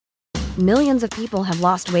Millions of people have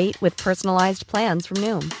lost weight with personalized plans from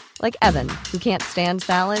Noom. Like Evan, who can't stand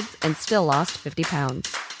salads and still lost 50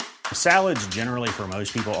 pounds. Salads generally for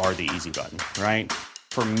most people are the easy button, right?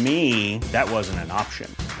 For me, that wasn't an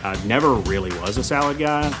option. I never really was a salad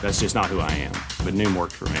guy. That's just not who I am. But Noom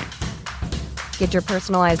worked for me. Get your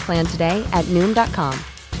personalized plan today at Noom.com.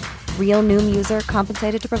 Real Noom user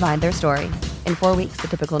compensated to provide their story. In 4 weeks, the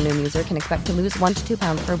typical Noom user can expect to lose 1 to 2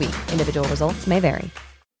 pounds per week. Individual results may vary.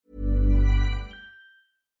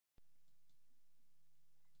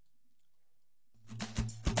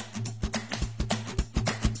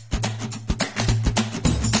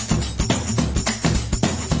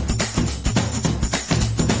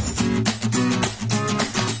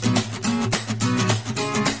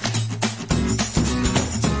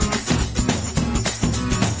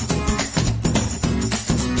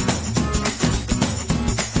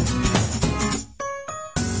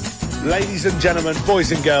 Ladies and gentlemen,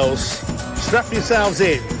 boys and girls, strap yourselves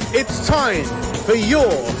in. It's time for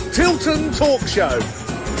your Tilton Talk Show.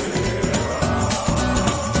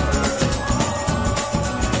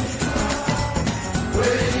 We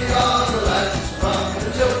are the lads from the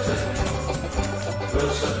Tilton.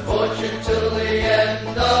 We'll support you till the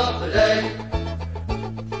end of the day.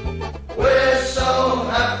 We're so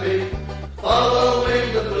happy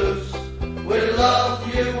following the blues. We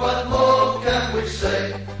love you, what more can we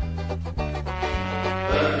say?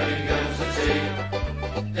 Birmingham's the team,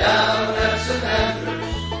 down at St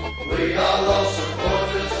Andrews, we are all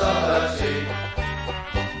supporters of our team.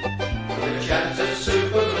 The chant of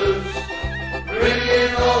Super Blues,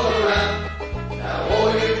 ringing all around, now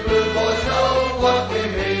all you blue boys know what we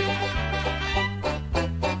mean.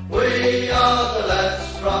 We are the lads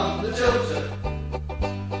from the Tilton,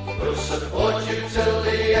 we'll support you till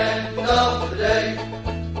the end of the day.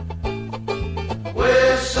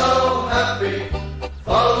 We're so happy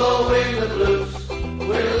following the blues,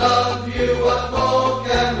 we love you, what more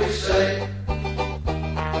can we say?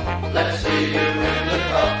 Let's see you in the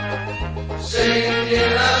cup,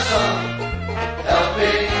 singing our song,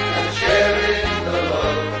 helping and sharing the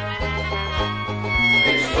load.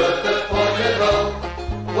 It's worth the pointed roll,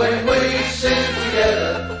 when we sing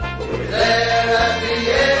together, we're there at the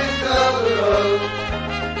end of the road.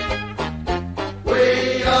 We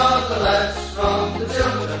are the lads from the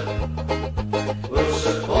Tilton, we'll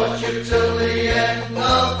support you till the end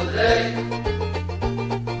of the day.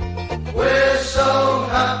 We're so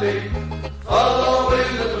happy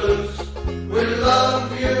following the blues, we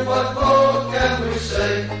love you, what more can we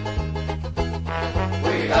say?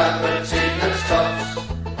 We have a team that's tops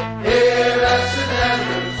here at St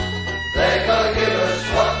Andrews, they're gonna give us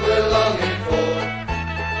what we're longing for.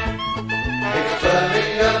 It's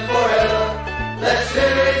Birmingham forever, let's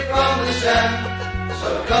hear it from the stand. So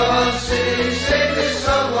come on, sing this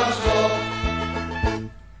song once more.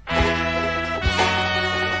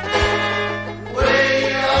 We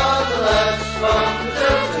are the lads from the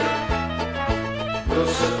Tilton, we'll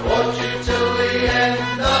support you till the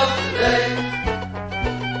end of the day.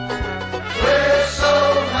 We're so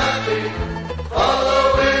happy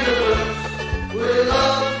following the blues, we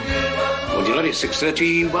love you. Well, United at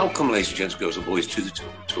 6:30. Welcome, ladies and gents, girls and boys, to the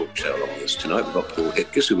Talk Show. Along with us tonight, we've got Paul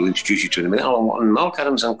Hipkiss, who will introduce you to in a minute, and Mark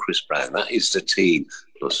Adams and Chris Brown. That is the team,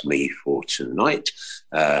 plus me for tonight.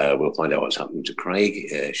 We'll find out what's happening to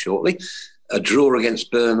Craig shortly. A draw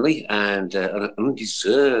against Burnley and an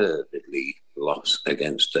undeservedly loss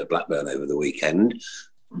against Blackburn over the weekend.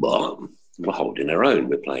 But we're holding our own.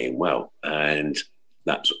 We're playing well. And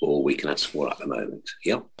that's all we can ask for at the moment.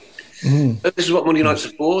 Yeah. This is what Monday nights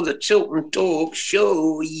are for, the Tilton Talk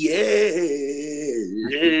Show. Yeah.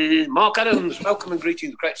 Mark Adams, welcome and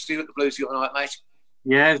greetings. Great to see you at the Blues tonight, mate.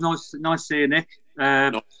 Yeah, it's nice to see you, Nick.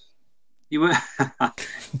 You were.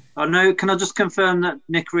 I know. Can I just confirm that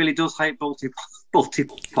Nick really does hate Balti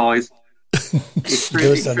pies? It's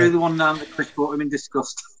through the one that Chris brought him in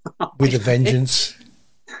disgust with a vengeance.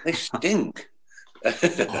 They stink.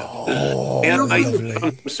 Oh, lovely.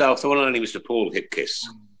 Myself, the one and only Mr. Paul Hipkiss.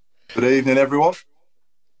 Good evening, everyone.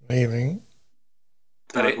 Good evening.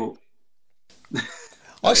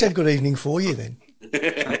 I said good evening for you then.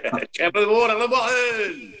 Champ of the water, the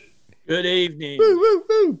button. Good evening. Woo, woo,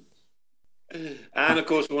 woo. And of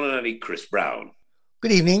course, the one and only Chris Brown.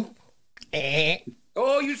 Good evening.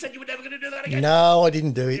 Oh, you said you were never going to do that again. No, I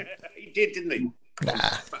didn't do it. He did, didn't he? Nah.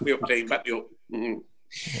 Back me up, team. Back me up.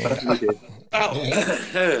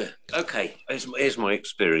 Okay. Here's my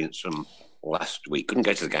experience from last week. Couldn't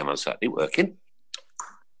go to the game on Saturday, working.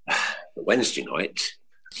 But Wednesday night,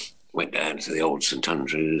 went down to the old St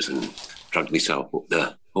Andrews and dragged myself up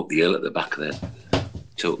the hill at the back there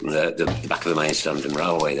Tilton, the back of the main stand and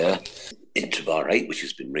railway there, into Bar 8, which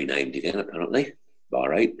has been renamed again, apparently.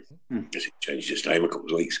 Bar 8. Because it changed its name a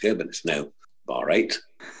couple of weeks ago, but it's now Bar 8,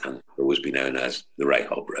 and it'll always be known as the Ray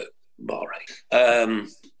Hobb Road, Bar 8.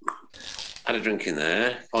 Had a drink in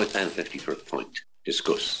there, £5.50 for a pint.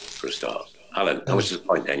 Discuss for a start. Alan, how much is a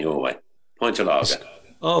pint down your way? Pint of lager.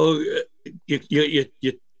 Oh,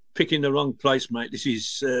 you're picking the wrong place, mate. This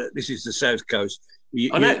is the South Coast.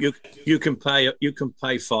 You can pay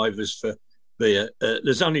fivers for beer.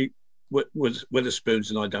 There's only Wetherspoons,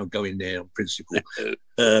 and I don't go in there on principle.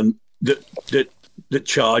 That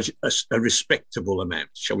charge a respectable amount,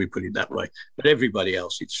 shall we put it that way? But everybody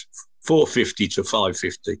else, it's £4.50 to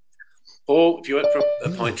 £5.50. Or if you went for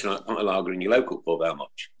a pint of lager in your local pub, how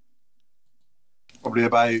much? Probably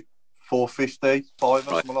about £4.50, £5 or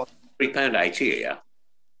something like that. £3.80, yeah.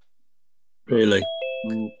 Really?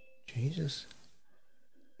 Jesus.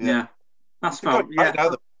 Yeah. That's fine.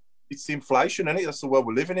 Yeah. It's inflation, isn't it? That's the world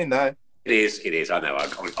we're living in now. It is. I know. I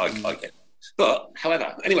get it. But,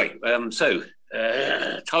 however, anyway, time to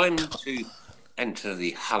enter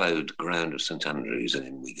the hallowed ground of St Andrews, and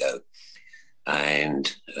in we go.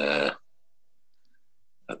 And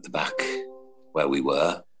at the back where we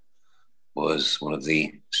were was one of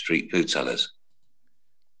the street food sellers.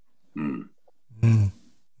 Which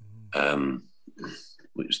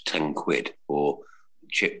was £10 for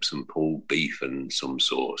chips and pulled beef and some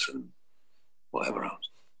sauce and whatever else.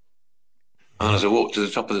 And as I walked to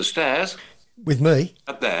the top of the stairs, with me,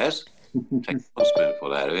 at theirs, take one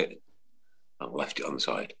spoonful out of it, and left it on the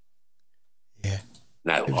side. Yeah.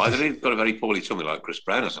 Now, either he's got a very poorly tummy like Chris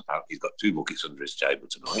Brown, as apparently he's got 2 buckets under his table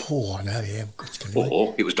tonight. Oh, I know, yeah.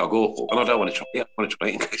 Or it was dog awful. And I don't want to try it. I want to try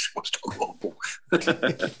it in case it was dog awful.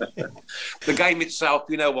 The game itself,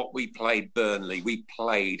 you know what? We played Burnley. We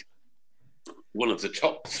played one of the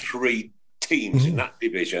top 3 teams in that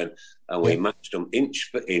division, and we matched them inch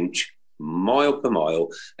for inch, mile per mile.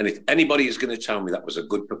 And if anybody is going to tell me that was a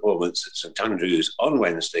good performance at St Andrews on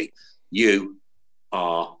Wednesday, you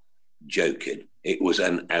are joking. It was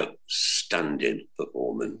an outstanding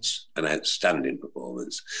performance.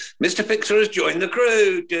 Mr. Fixer has joined the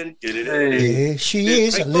crew. Yeah, she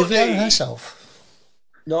is. Olivia herself.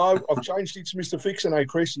 No, I've changed it to Mr. Fixer now,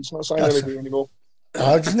 Chris. It's not saying Olivia anymore.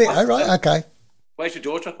 Oh, doesn't it? Oh, right, okay. Where's your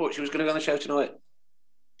daughter? I thought she was going to go on the show tonight.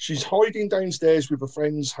 She's hiding downstairs with her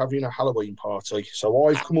friends having a Halloween party. So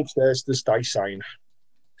I've come upstairs to stay sane.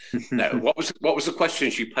 No, what was the question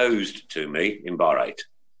she posed to me in Bar 8?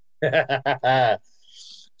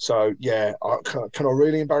 So yeah, can I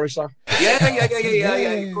really embarrass her? Yeah. Of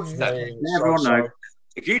course you can. Everyone knows.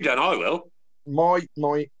 If you don't, I will. My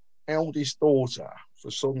eldest daughter,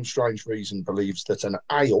 for some strange reason, believes that an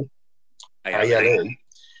ale, ALE,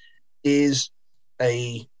 is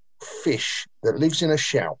a fish that lives in a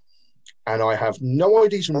shell, and I have no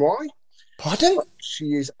idea why. Pardon?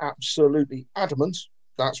 She is absolutely adamant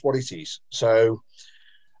that's what it is. So.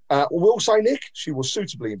 We'll say, Nick, she was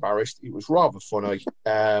suitably embarrassed. It was rather funny,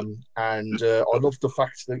 and I love the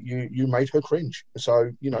fact that you made her cringe.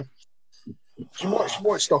 So she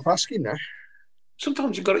might stop asking now.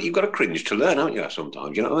 Sometimes you've got to cringe to learn, haven't you?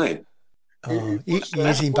 Sometimes, you know what I mean? Oh, he is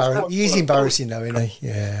embarrassing, though, isn't he?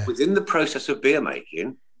 Yeah. Within the process of beer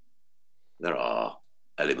making, there are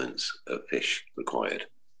elements of fish required.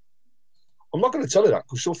 I'm not going to tell her that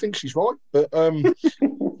because she'll think she's right, but.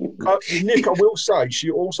 Nick, I will say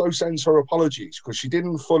she also sends her apologies because she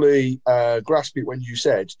didn't fully grasp it when you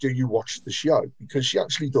said, "Do you watch the show?" Because she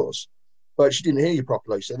actually does, but she didn't hear you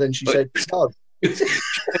properly. So then she said, "No."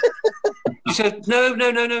 She said,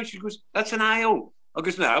 "No." She goes, "That's an ale." I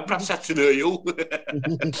goes, "No, perhaps that's an ale."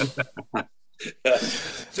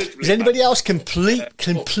 Is anybody else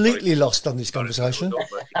completely lost on this conversation?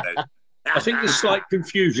 I think there's slight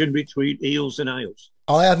confusion between eels and ales.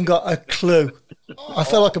 I haven't got a clue. I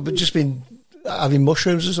feel like I've just been having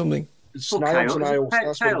mushrooms or something. Snails and ales.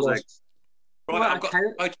 That's what it was. Right,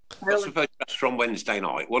 I've got some photographs from Wednesday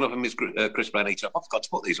night. One of them is Chris Brown eating. I forgot to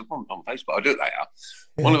put these up on Facebook. I'll do it later.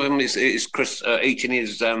 Yeah. One of them is Chris eating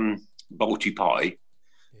his Balti pie.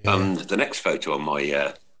 Yeah. And the next photo on my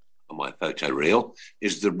photo reel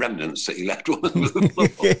is the remnants that he left on the floor.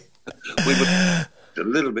 We were a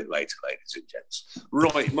little bit later, ladies and gents.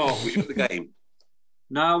 Right, Mark, was you at the game?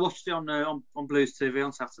 No, I watched it on Blues TV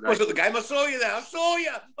on Saturday. I was at the game. I saw you there. I saw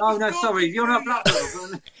you. Oh, no, sorry. You're not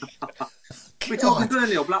Blackburn. We're talking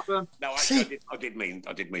Burnley or Blackburn? No, I did mean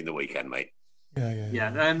the weekend, mate.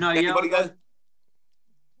 Yeah. Anybody go?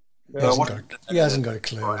 He hasn't got a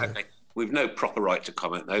clue. Right, okay. We've no proper right to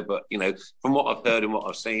comment, though, but, from what I've heard and what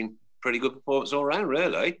I've seen, pretty good performance all round,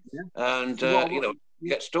 really. Yeah. And, you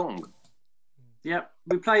get stung. Yeah,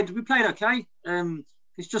 we played okay.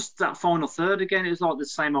 It's just that final third again. It was like the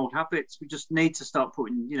same old habits. We just need to start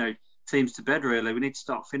putting, teams to bed. Really, we need to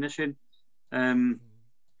start finishing.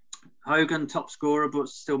 Hogan top scorer, but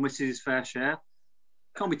still misses his fair share.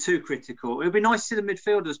 Can't be too critical. It would be nice to see the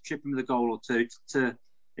midfielders chip him with a goal or two to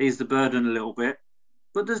ease the burden a little bit.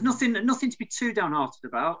 But there's nothing to be too downhearted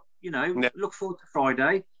about. Look forward to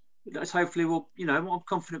Friday. Hopefully I'm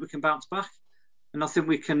confident we can bounce back. And I think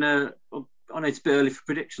we can. I know it's a bit early for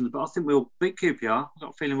predictions, but I think we'll beat QPR. I've got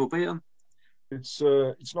a feeling we'll beat them. It's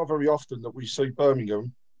not very often that we see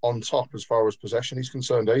Birmingham on top as far as possession is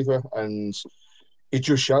concerned either, and it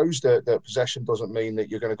just shows that possession doesn't mean that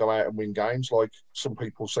you're going to go out and win games like some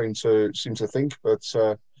people seem to think. But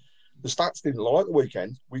the stats didn't lie at the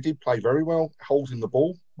weekend. We did play very well, holding the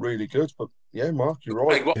ball really good. But yeah, Mark, you're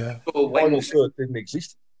right. The final third didn't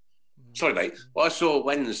exist. Sorry, mate. What I saw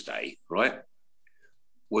Wednesday, right,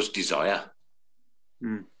 was desire,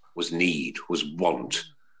 was need, was want,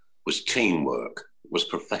 was teamwork, was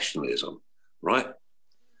professionalism, right?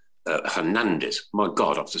 Hernandez, my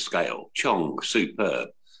God, off the scale. Chong, superb.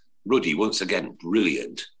 Ruddy, once again,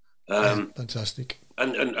 brilliant. Fantastic.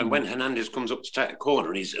 And when Hernandez comes up to take a corner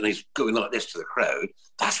and he's going like this to the crowd,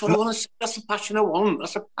 that's what I want to see. That's the passion I want.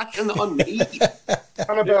 That's the passion that I need.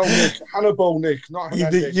 Hannibal, Nick, not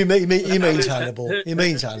Hernandez. You mean Hannibal. You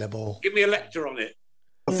mean Hannibal. Give me a lecture on it.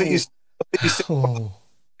 I think he's...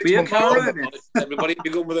 Everybody be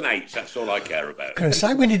good with an H. That's all I care about. Can I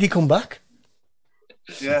say, when did he come back?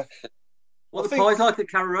 Yeah. What the pies like at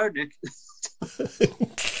Carrow Road, Nick?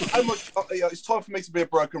 How much? It's time for me to be a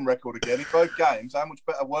broken record again. In both games, how much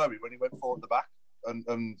better were we when he went forward at the back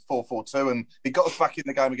and 4-4-2, and he got us back in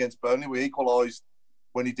the game against Burnley. We equalised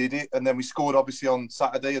when he did it, and then we scored obviously on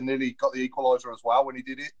Saturday and nearly got the equaliser as well when he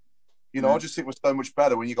did it. I just think it was so much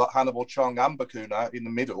better when you got Hannibal, Chong and Bakuna in the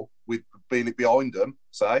middle with Bielik behind them,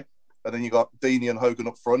 say, and then you got Deeney and Hogan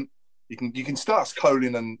up front. You can start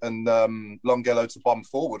Colin and Longelo to bomb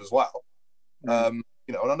forward as well. And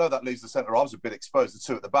I know that leaves the centre halves a bit exposed, the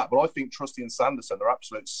two at the back, but I think Trusty and Sanderson are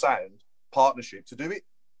absolute sound partnership to do it.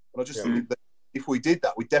 And I just think that if we did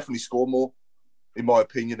that, we'd definitely score more, in my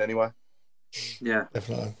opinion, anyway. Yeah,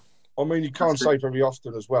 definitely. I mean, you can't say very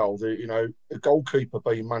often as well that, a goalkeeper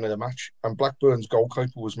being man of the match, and Blackburn's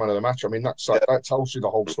goalkeeper was man of the match. I mean, that tells you the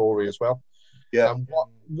whole story as well. Yeah. And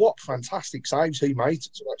what fantastic saves he made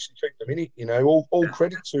to actually keep them in it. All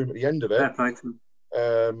credit to him at the end of it.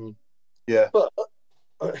 Yeah. But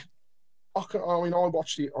I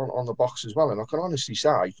watched it on the box as well, and I can honestly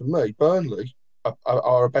say, for me, Burnley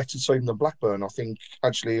are a better team than Blackburn. I think,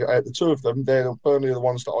 actually, out the two of them, Burnley are the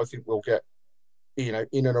ones that I think will get, in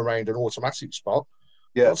and around an automatic spot.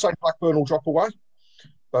 Yeah. I'll say Blackburn will drop away,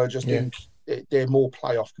 but I just think they're more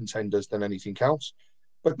playoff contenders than anything else.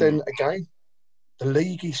 But then, again, the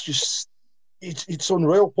league is just, it's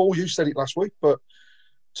unreal. Paul, you said it last week, but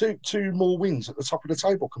two more wins at the top of the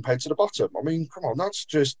table compared to the bottom. I mean, come on, that's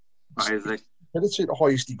just crazy. It's at the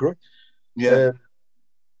highest degree. Yeah.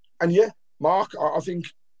 Mark, I think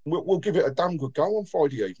we'll give it a damn good go on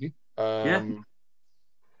Friday evening.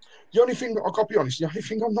 The only thing, I've got to be honest, the only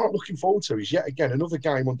thing I'm not looking forward to is yet again another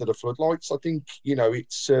game under the floodlights. I think,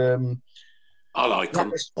 it's... I like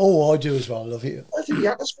them. Oh, I do as well. I love it. I think the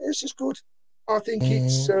atmosphere is just good. I think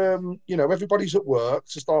it's, everybody's at work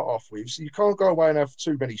to start off with, so you can't go away and have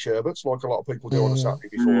too many sherbets like a lot of people do on a Saturday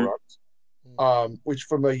beforehand, which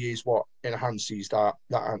for me is what enhances that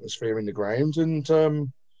atmosphere in the ground. And,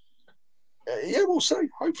 we'll see.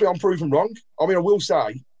 Hopefully I'm proven wrong. I mean, I will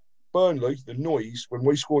say, Burnley, the noise, when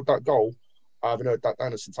we scored that goal, I haven't heard that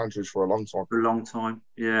down at St Andrews for a long time. For a long time,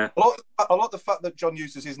 yeah. I like the fact that John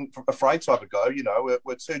Eustace isn't afraid to have a go.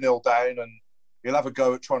 We're 2-0 down and he'll have a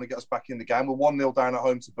go at trying to get us back in the game. We're 1-0 down at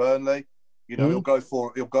home to Burnley. He'll go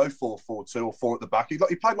for 4-4-2 or 4 at the back. He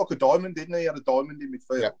played like a diamond, didn't he? He had a diamond in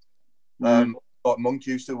midfield. Yeah. Like Monk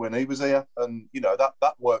used to when he was here. And,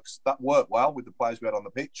 that worked well with the players we had on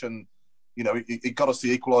the pitch. And, it got us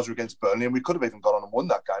the equaliser against Burnley, and we could have even gone on and won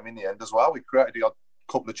that game in the end as well. We created a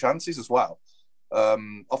couple of chances as well. I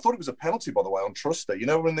thought it was a penalty, by the way, on Trusty.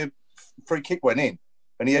 When the free kick went in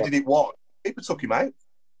and he headed it wide, the keeper took him out.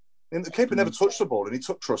 And the keeper never touched the ball, and he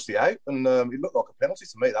took Trusty out, and it looked like a penalty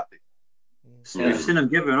to me, that did. We've seen him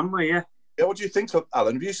give it, haven't we? Yeah. Yeah, what do you think,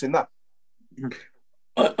 Alan? Have you seen that?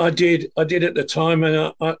 I did at the time,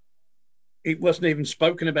 and it wasn't even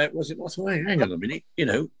spoken about, was it? I thought, hey, hang on a minute,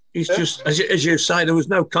 he's just, as you say, there was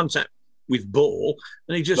no contact with ball,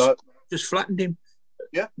 and he just flattened him.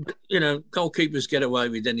 Yeah. Goalkeepers get away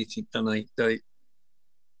with anything, don't they?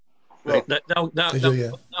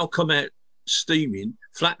 They'll come out steaming,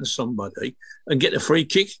 flatten somebody, and get a free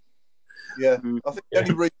kick. Yeah, I think the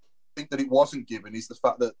only reason I think that it wasn't given is the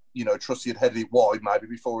fact that, Trusty had headed it wide maybe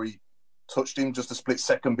before he touched him, just a split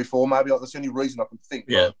second before, maybe. That's the only reason I can think.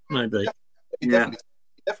 Yeah, maybe. He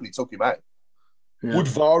definitely took him out. Yeah. Would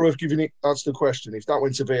VAR have given it? That's the question. If that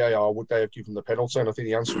went to VAR, would they have given the penalty? And I think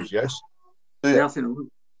the answer is yes. Yeah, I think it would.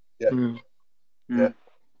 Yeah. Yeah.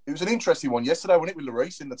 It was an interesting one yesterday, wasn't it, with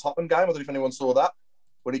Lloris in the Tottenham game? I don't know if anyone saw that.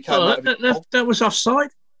 When he came out that was offside.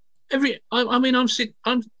 I'm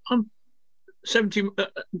 70,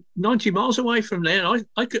 90 miles away from there, and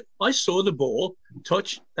I saw the ball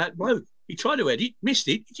touch that bloke. He tried to head it, missed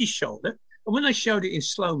it, hit his shoulder, and when they showed it in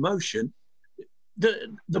slow motion,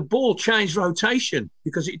 the ball changed rotation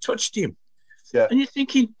because it touched him. Yeah. And you're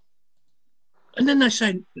thinking, and then they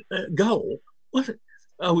say goal. What?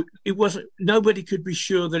 Oh, it wasn't. Nobody could be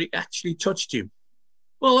sure that it actually touched him.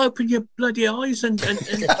 Well, open your bloody eyes and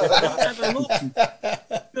have a look.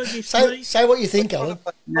 Say what you think, Alan.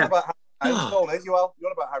 What about Harry Kane's goal, you all?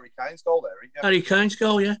 You're on about Harry Kane's goal there, yeah? Harry Kane's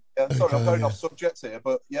goal, yeah. Yeah, sorry, I'm going off subject here,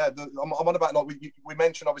 but yeah, I'm on about, like, we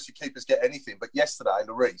mentioned obviously keepers get anything, but yesterday,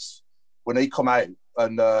 Lloris, when he come out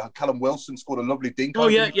and Callum Wilson scored a lovely dink. Oh,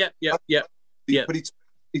 yeah. But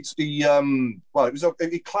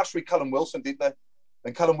he clashed with Callum Wilson, didn't they?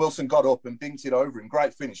 And Callum Wilson got up and dinked it over him.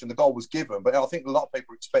 Great finish, and the goal was given. But I think a lot of people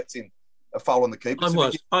were expecting a foul on the keeper.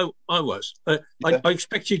 I was. I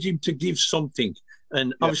expected him to give something.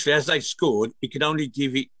 And obviously, as they scored, he could only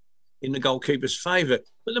give it in the goalkeeper's favour.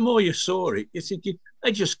 But the more you saw it, you're thinking,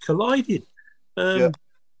 they just collided. And,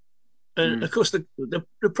 of course, the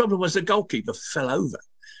problem was the goalkeeper fell over,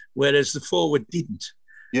 whereas the forward didn't.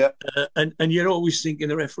 Yeah. And you're always thinking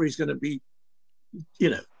the referee's going to be,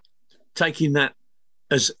 taking that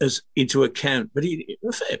as into account, but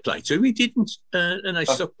fair play to him, he didn't, and they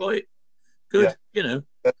stuck by it. Good, Yeah,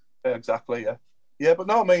 exactly, yeah. But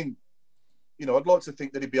no, I mean, I'd like to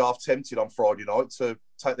think that he'd be half tempted on Friday night to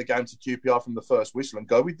take the game to QPR from the first whistle and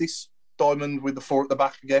go with this diamond with the 4 at the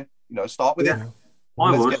back again. Start with it.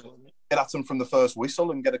 I would get at them from the first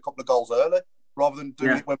whistle and get a couple of goals early, rather than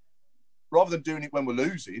doing it when we're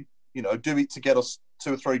losing. Do it to get us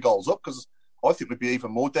 2 or 3 goals up, because I think we'd be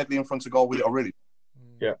even more deadly in front of goal with it already.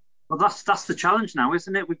 Yeah. Well, that's the challenge now,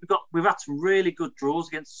 isn't it? We've had some really good draws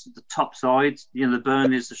against the top sides. The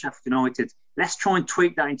Burnleys, the Sheffield United. Let's try and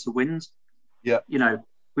tweak that into wins. Yeah.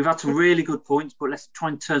 We've had some really good points, but let's try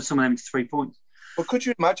and turn some of them into 3 points. But could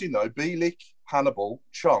you imagine though, Bielik, Hannibal,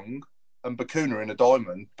 Chong, and Bakuna in a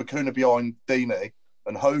diamond? Bakuna behind Deeney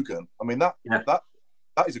and Hogan. I mean that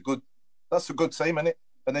is a good team, isn't it?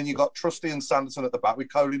 And then you got Trusty and Sanderson at the back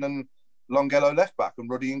with Colin and Longelo left back and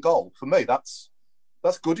Ruddy in goal. For me, that's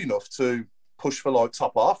good enough to push for like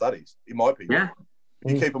top half. That is, in my opinion.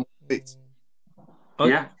 Yeah, you keep them fit.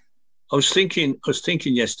 Yeah, I was thinking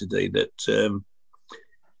yesterday that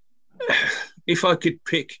if I could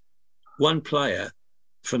pick one player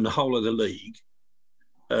from the whole of the league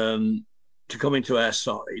to come into our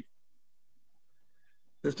side,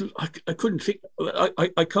 I couldn't think.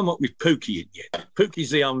 I come up with Pookie in the end. Pookie's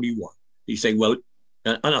the only one. You say, well,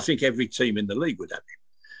 and I think every team in the league would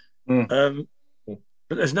have him.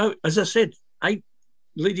 But there's no, as I said, 8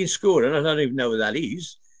 leading scorer, and I don't even know who that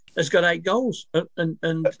is, has got 8 goals,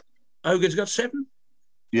 and Hogan's got 7.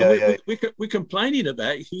 Yeah, we're complaining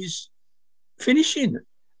about his finishing.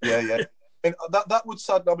 Yeah. And that would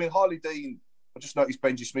sad. I mean, Harley Dean. I just noticed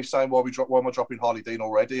Benji Smith saying, why am I dropping Harley Dean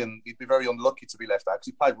already? And he'd be very unlucky to be left out because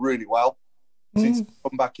he played really well since he's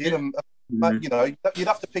come back in. And you'd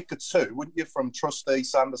have to pick a 2, wouldn't you, from Trusty,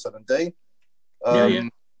 Sanderson, and Dean?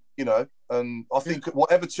 And I think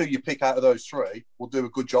whatever 2 you pick out of those 3 will do a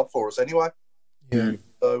good job for us anyway. Yeah.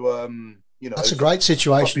 So that's a great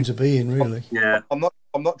situation to be in, really. Yeah. I'm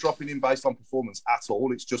not dropping him based on performance at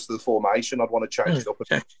all. It's just the formation. I'd want to change it up.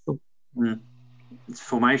 It's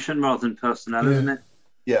formation rather than personnel, isn't it?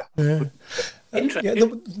 Yeah.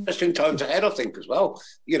 Interesting times ahead, I think, as well.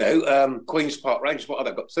 Queen's Park Rangers,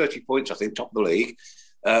 they've got 30 points, I think, top of the league.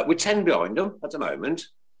 We're 10 behind them at the moment.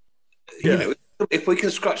 If we can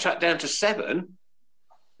scratch that down to 7,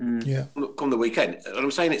 come the weekend. And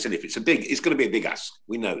I'm saying it's going to be a big ask.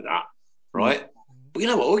 We know that, right? But you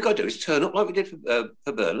know what? All we've got to do is turn up like we did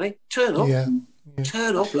for Burnley. Turn up.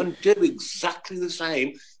 Turn up and do exactly the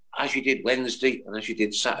same as you did Wednesday and as you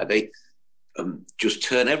did Saturday. Just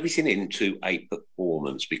turn everything into a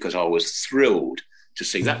performance, because I was thrilled to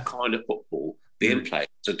see that kind of football being played at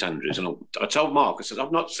St Andrews. And I told Mark, I said,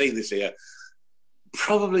 I've not seen this here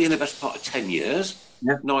probably in the best part of 10 years.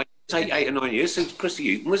 Yeah. 8 or 9 years since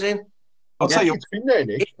Christy Houghton was in. I'll tell you, it's been there,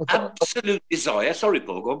 Nick. Absolute desire. Sorry,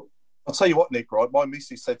 Paul, go on. I'll tell you what, Nick, right? My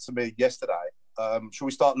missus said to me yesterday, shall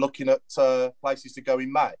we start looking at places to go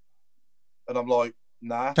in May? And I'm like,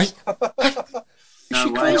 nah. No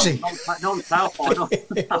she way. crazy? Not South final.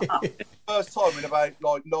 First time in about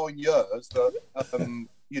like 9 years that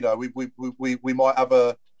we might have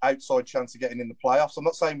a outside chance of getting in the playoffs. I'm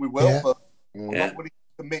not saying we will, but I'm not willing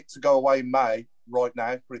to commit to go away in May right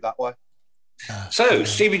now. Put it that way. So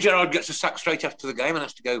Stevie Gerrard gets a sack straight after the game and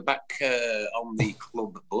has to go back on the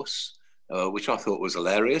club bus, which I thought was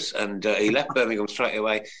hilarious. And he left Birmingham straight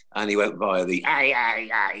away, and he went via the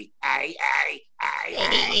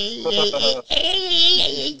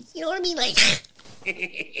You know what I mean, like?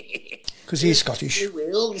 Because he's Scottish. I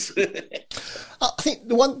think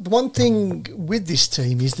the one thing with this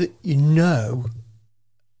team is that they're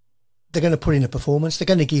going to put in a performance. They're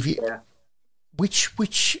going to give you,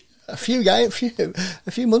 which a few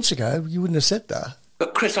months ago you wouldn't have said that.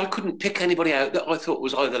 But Chris, I couldn't pick anybody out that I thought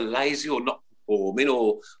was either lazy or not performing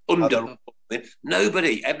or underperforming.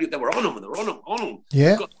 Nobody. They were on them, and they were on them. Yeah.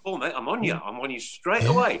 You've got to call, mate. I'm on you straight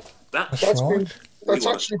away. That's actually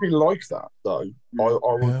been like that, though. I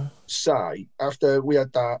would say, after we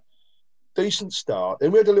had that decent start,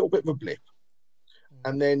 then we had a little bit of a blip.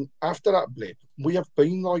 And then after that blip, we have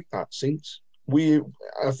been like that since. I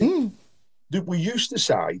think we used to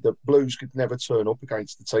say that Blues could never turn up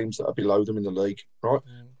against the teams that are below them in the league, right?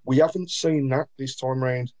 We haven't seen that this time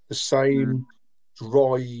round. The same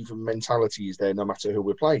drive and mentality is there no matter who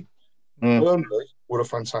we're playing. Burnley were a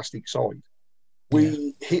fantastic side.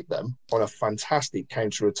 We hit them on a fantastic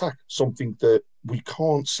counter-attack, something that we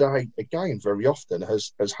can't say, again, very often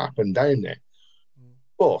has happened down there.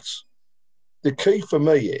 But the key for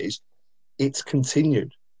me is it's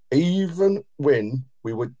continued. Even when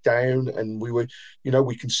we were down and we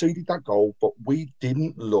conceded that goal, but we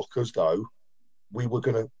didn't look as though we were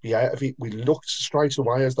going to be out of it. We looked straight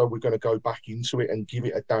away as though we're going to go back into it and give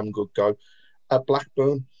it a damn good go. At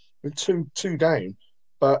Blackburn, we're two down,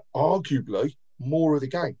 but arguably more of the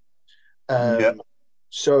game.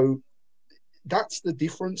 So that's the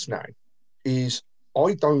difference now, is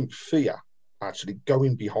I don't fear actually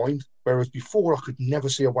going behind, whereas before I could never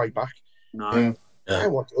see a way back. No.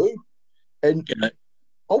 Now I do. And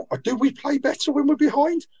do we play better when we're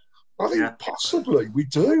behind? I think possibly we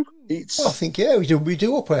do. I think we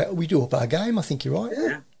do up our game. I think you're right.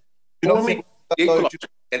 Yeah. You know what I mean?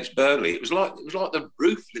 Against Burnley, it was like the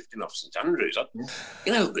roof lifting off St Andrews. That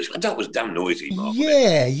was damn noisy, Mark.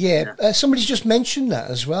 Yeah. Somebody's just mentioned that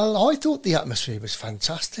as well. I thought the atmosphere was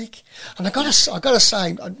fantastic, and I gotta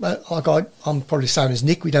say, I'm probably saying as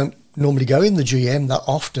Nick, we don't normally go in the GM that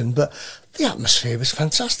often, but the atmosphere was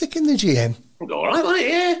fantastic in the GM. All right, wasn't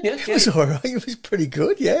it? Yeah. It was all right. It was pretty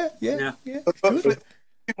good. Yeah. But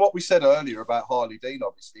what we said earlier about Harley Dean,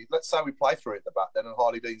 obviously, let's say we play through it at the back then, and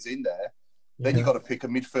Harley Dean's in there. Then you've got to pick a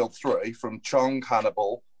midfield three from Chong,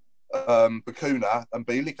 Hannibal, Bakuna, and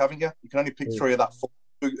Bielik, haven't you? You can only pick three of that four.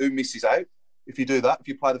 Who misses out? If you do that, if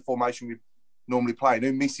you play the formation we normally play,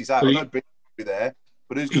 who misses out? I know Bielik will be there,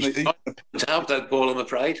 but who's going to have that ball? I'm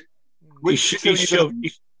afraid.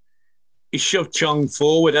 He shoved Chong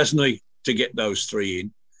forward, hasn't he, to get those three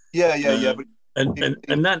in? Yeah. And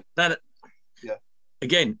that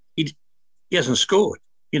again, he hasn't scored.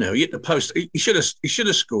 He hit the post. He should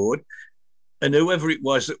have scored. And whoever it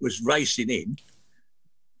was that was racing in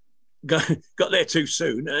got there too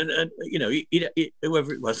soon. And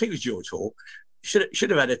whoever it was, I think it was George Hall, should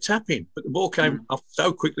have had a tap in. But the ball came off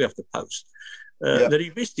so quickly off the post that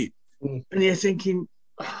he missed it. And you're thinking,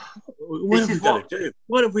 what have we got to do?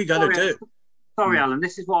 What have we got to do? Sorry, Alan,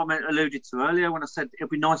 this is what I alluded to earlier when I said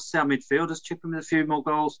it'd be nice to see our midfielders chip in with a few more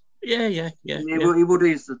goals. Yeah. He would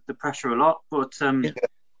ease the pressure a lot, but...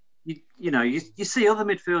 You see other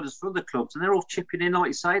midfielders for other clubs, and they're all chipping in, like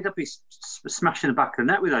you say. They'll be smashing the back of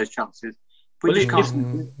the net with those chances. But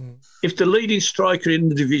if the leading striker in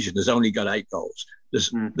the division has only got 8 goals,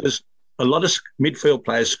 there's a lot of midfield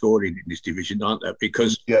players scoring in this division, aren't there?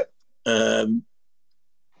 Because by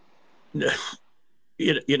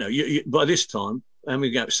this time, and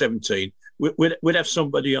we got 17, we'd have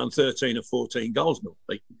somebody on 13 or 14 goals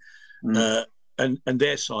normally, and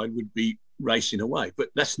their side would be racing away, but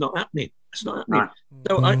that's not happening. So I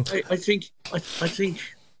think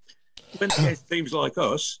when there's teams like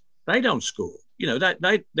us, they don't score.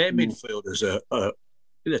 Their midfielders are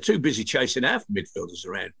they're too busy chasing our midfielders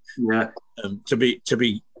around to be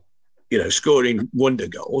scoring wonder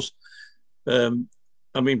goals.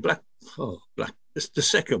 Black. It's the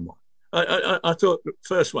second one. I thought the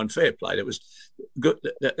first one fair play. It was good.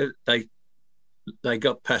 They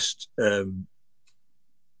got past.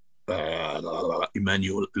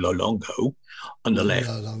 Emmanuel Lolongo on the left,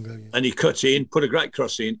 and he cut in, put a great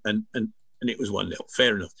cross in, and it was 1-0.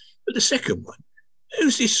 Fair enough. But the second one,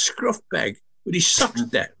 who's this scruff bag with his socks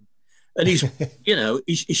down? And he's,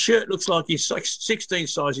 his shirt looks like he's 16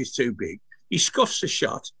 sizes too big. He scuffs a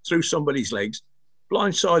shot through somebody's legs,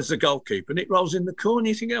 blindsides the goalkeeper, and it rolls in the corner.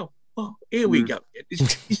 You think, oh, here we go.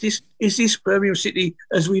 Is this Birmingham City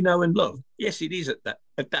as we know and love? Yes, it is at that.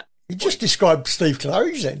 You just described Steve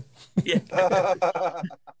Claridge then. Yeah.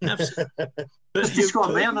 Absolutely. But just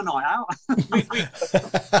describe me on a night out.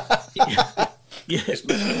 Yes,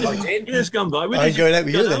 years gone by. We're going out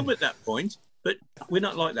with you home then. At that point, but we're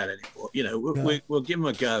not like that anymore. We'll give them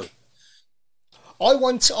a go. I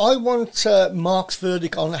want Mark's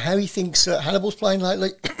verdict on how he thinks Hannibal's playing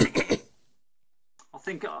lately. I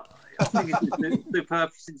think it's been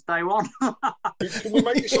superb since day one. Can we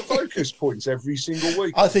make this a focus point every single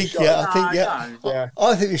week? I think yeah. Yeah.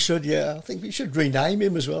 I think we should. Yeah, I think we should rename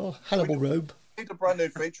him as well. Hannibal Robe. We need a brand new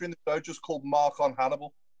feature in the show just called Mark on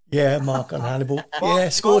Hannibal. Yeah, Mark on Hannibal. Yeah,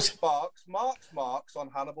 scores. Marks on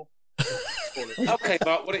Hannibal. Okay,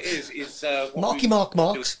 Mark, what it is Marky Mark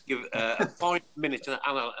Marks. Give a 5-minute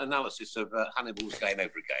analysis of Hannibal's game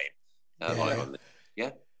every game. Live on this. Yeah?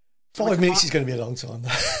 5 minutes is going to be a long time.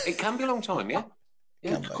 It can be a long time, yeah?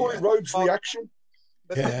 You can call it Rogue's reaction.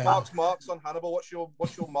 Yeah. Marks on Hannibal. What's your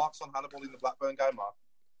marks on Hannibal in the Blackburn game, Mark?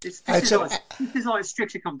 This is like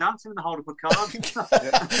Strictly Come Dancing in the hold up a card.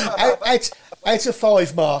 Out of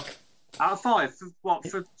 5, Mark. Out of 5? For what?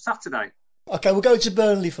 For Saturday? Okay, we'll go to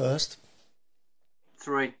Burnley first.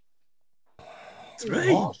 3.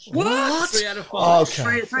 3? What? 3 out of 5.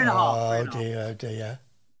 Okay. 3.5. Oh dear.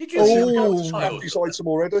 Did you decide some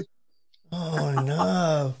already? Oh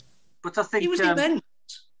no. But I think he was immense.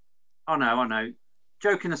 I know.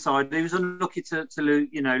 Joking aside, he was unlucky to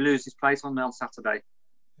lose his place on Saturday.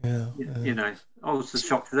 Yeah. I was as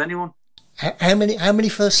shocked as anyone. How many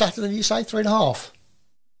for Saturday did you say? 3.5?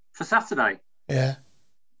 For Saturday? Yeah.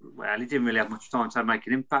 Well, he didn't really have much time to make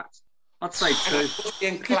an impact. I'd say 2.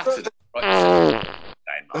 Getting clattered. Right.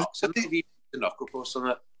 So did he knock up or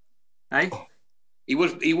something? Hey? He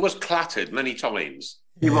was clattered many times.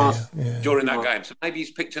 He was during that game. So maybe he's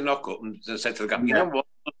picked a knock up and said to the guy, you know what?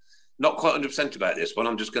 Not quite 100% about this, but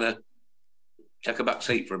I'm just going to check a back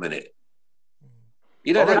seat for a minute.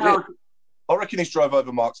 You don't know. I reckon he's drove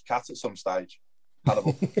over Mark's cat at some stage.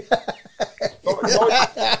 Hannibal.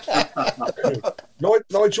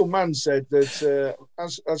 Nigel Mann said that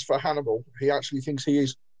as for Hannibal, he actually thinks he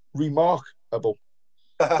is remarkable.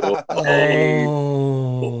 No,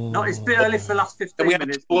 it's a bit early for the last 15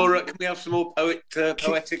 minutes. Can we have some more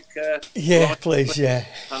poetic? Yeah, please, yeah.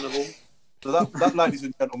 Hannibal. So that, ladies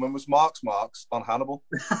and gentlemen, was Mark's on Hannibal.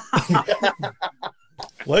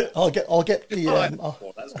 Well, I'll get the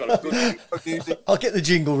that's got a good music. I'll get the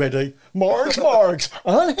jingle ready. Marks on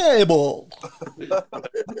Hannibal. You're going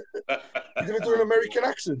to do an American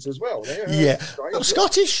accent as well. Yeah.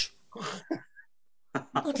 Scottish.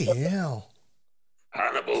 Bloody hell.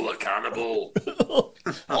 Hannibal the cannibal.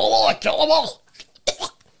 Oh, I kill them all.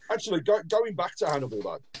 Actually, going back to Hannibal,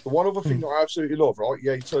 though, the one other thing that I absolutely love, right?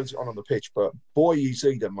 Yeah, he turns it on the pitch, but boy, is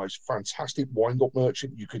he the most fantastic wind-up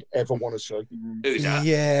merchant you could ever want to see. Who's that?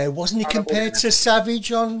 Yeah, wasn't he compared to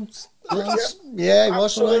Savage on? Yeah, he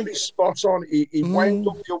was. Absolutely spot on. He wound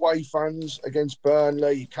up the away fans against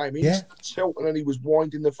Burnley. He came into Tilton and he was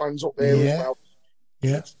winding the fans up there as well.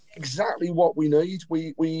 Yeah, it's exactly what we need.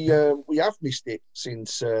 We have missed it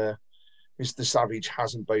since Mr. Savage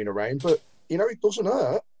hasn't been around, but it doesn't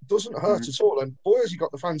hurt. It doesn't hurt at all. And boy, has he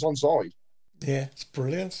got the fans on side. Yeah, it's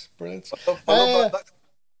brilliant. I love that.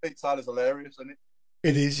 Pete Tyler's hilarious, isn't it?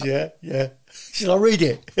 It is, yeah. Shall I read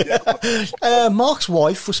it? Yeah. Mark's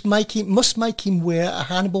wife must make him wear a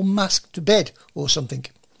Hannibal mask to bed or something.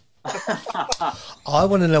 I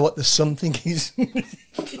want to know what the something is.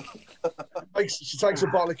 She takes a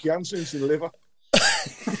bottle of Chianti into the liver.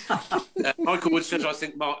 Michael Wood says, I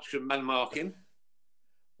think Mark should man-mark him.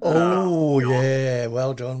 Oh, yeah.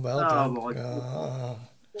 Well done. Already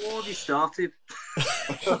started.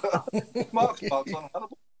 Mark's on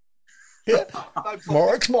Hannibal. Yeah.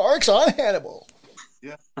 Mark's on Hannibal.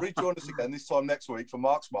 Yeah. Rejoin us again this time next week for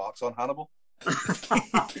Mark's on Hannibal.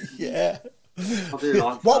 Yeah. I do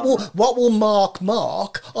like what will Mark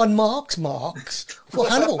on Mark's for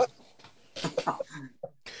Hannibal?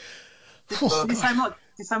 Did you say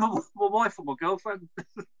my wife or my girlfriend?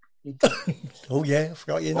 Oh yeah, I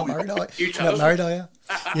forgot you're not married, are you? You're not married, are you?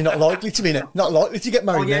 You're not likely to be not likely to get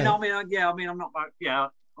married. I'm not married. I'm not married. Yeah.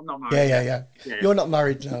 You're not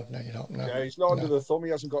married. No, you're not. No. Yeah, he's not under the thumb.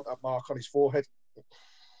 He hasn't got that mark on his forehead.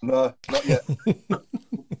 No, not yet.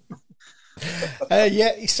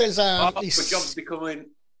 Yeah, he says. The job's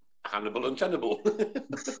becoming Hannibal and Tenable.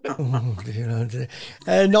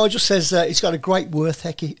 Nigel says he's got a great work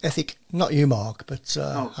ethic. Not you, Mark, but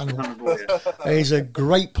Hannibal. He's a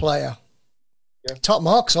great player. Yeah. Top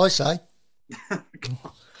marks, I say.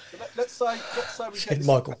 Let's say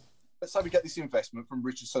we get this investment from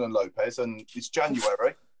Richardson and Lopez, and it's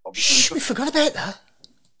January. We forgot about that.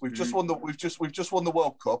 We've just won the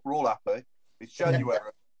World Cup. We're all happy. It's January.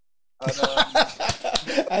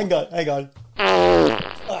 And, hang on.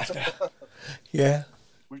 Yeah.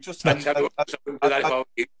 We've just follow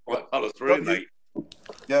through, mate.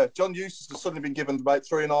 Yeah, John Eustace has suddenly been given about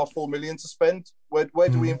 $3.5-4 million to spend. Where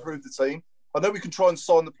do we improve the team? I know we can try and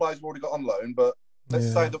sign the players we've already got on loan, but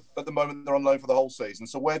let's say that at the moment they're on loan for the whole season.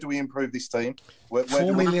 So where do we improve this team? Where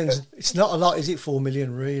 4 million. It's not a lot, is it? 4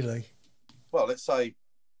 million, really? Well, let's say,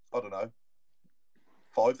 I don't know,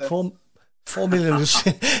 5 then. 4 million was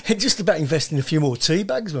just about investing a few more tea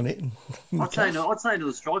bags on it. I'd say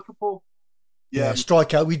another striker, Paul. Yeah,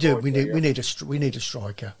 striker. We do. We need a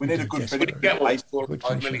striker. We need a good finisher. Get one for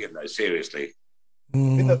 5 million, though. Seriously.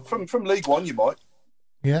 From League One, you might.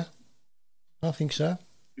 Yeah, I think so.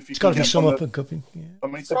 It's got to be some up and cupping. Yeah. I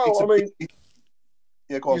mean, go on.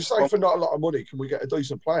 You say for not a lot of money, can we get a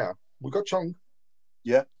decent player? We've got Chong.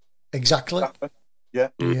 Yeah. Exactly. Yeah.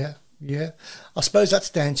 Yeah. I suppose that's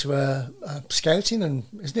down to scouting, and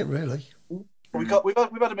isn't it really? We've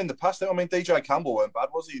had him in the past. I mean, DJ Campbell weren't bad,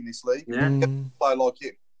 was he, in this league? Yeah. A player like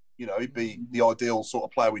him, he'd be the ideal sort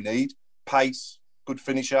of player we need. Pace, good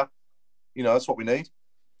finisher. That's what we need.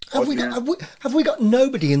 Have we got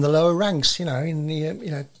nobody in the lower ranks? In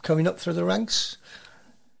the coming up through the ranks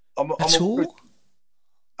at all?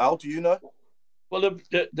 Al, do you know? Well,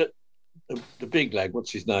 the big leg,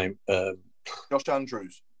 what's his name? Josh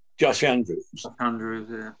Andrews.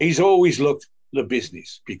 Yeah. He's always looked the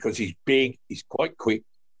business because he's big, he's quite quick,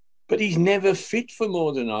 but he's never fit for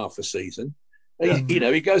more than half a season. Yeah.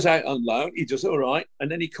 He goes out on loan, he does all right,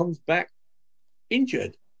 and then he comes back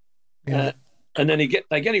injured. Yeah. And then they get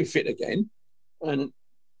him fit again and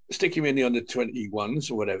stick him in the under-21s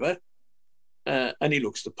or whatever, and he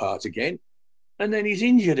looks the part again, and then he's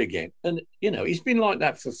injured again. And, he's been like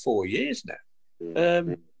that for 4 years now.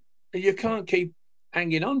 You can't keep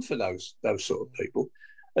hanging on for those sort of people.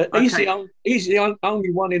 He's the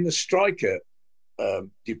only one in the striker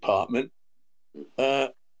department.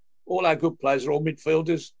 All our good players are all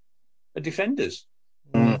midfielders and defenders.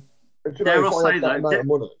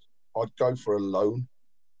 I'd go for a loan,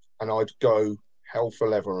 and I'd go hell for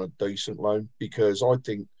leather on a decent loan, because I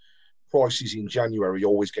think prices in January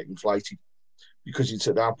always get inflated, because it's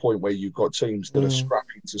at that point where you've got teams that are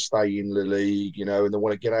scrapping to stay in the league, and they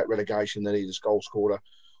want to get out relegation, they need a goal scorer,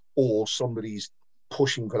 or somebody's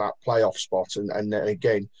pushing for that playoff spot, and then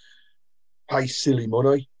again, pay silly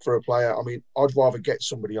money for a player. I mean, I'd rather get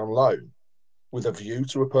somebody on loan with a view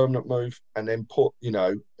to a permanent move, and then put,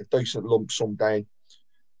 a decent lump sum down.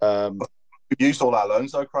 We've used all our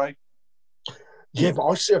loans, though, Craig. Yeah, but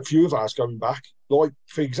I see a few of ours going back. Like,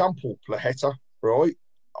 for example, Plaheta, right?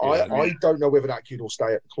 I don't know whether that kid will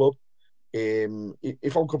stay at the club.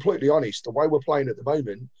 If I'm completely honest, the way we're playing at the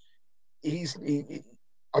moment,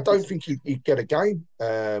 I don't think he'd get a game.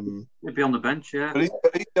 He'd be on the bench, yeah. But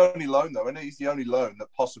he's the only loan, though, isn't he? He's the only loan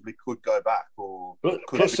that possibly could go back.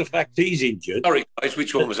 Plus the fact he's injured. Sorry, guys,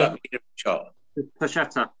 which one was that?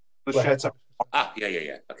 Plaheta.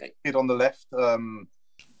 Yeah. Okay. Kid on the left.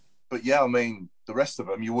 But yeah, I mean, the rest of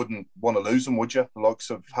them, you wouldn't want to lose them, would you? The likes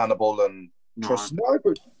of Hannibal and Trusty. No,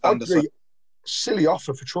 but Anderson. Silly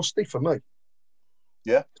offer for Trusty for me.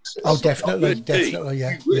 Yeah. Oh, definitely,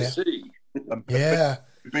 yeah. Yeah.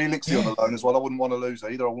 Felix on the loan as well. I wouldn't want to lose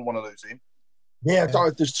either. I wouldn't want to lose him. Yeah,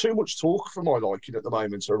 there's too much talk for my liking at the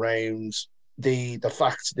moment around the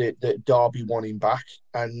fact that Derby won him back,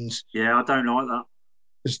 and yeah, I don't like that.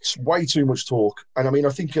 There's way too much talk, and I mean,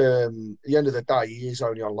 I think at the end of the day, he is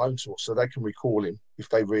only on loan to us, so they can recall him if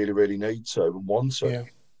they really, really need to and want to. Yeah.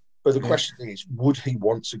 But the question is, would he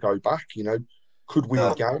want to go back? Could we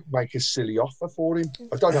again make a silly offer for him?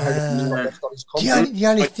 I don't know how left on his contract.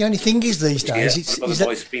 The only thing is these days, it's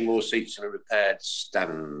that 3 more seats in a repaired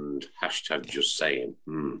stand. # just saying.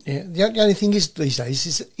 Yeah, the only thing is these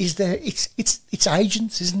days it's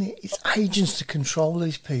agents, isn't it? It's agents to control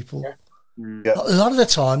these people. Yeah. Yeah. A lot of the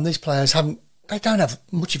time, these players don't have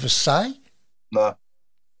much of a say. No,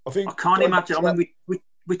 I can't imagine. I mean,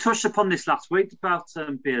 we touched upon this last week about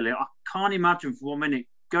Beerley. I can't imagine for 1 minute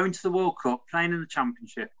going to the World Cup, playing in the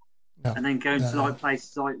Championship, and then going to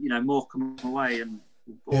places like Morecambe away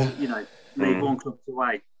or League One clubs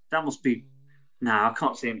away. That must be. No, I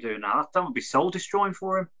can't see him doing that. That would be soul destroying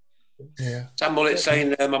for him. Yeah. Sam Mullet's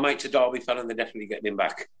saying my mate's a Derby fan and they're definitely getting him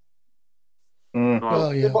back.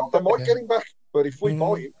 Well, yeah. They might get him back, but if we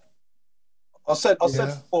buy him, I said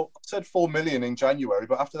 4 million in January,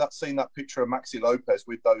 but after that, seeing that picture of Maxi Lopez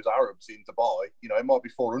with those Arabs in Dubai, it might be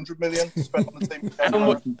 400 million spent on the team. How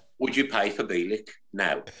much would you pay for Bielik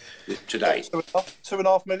now, today?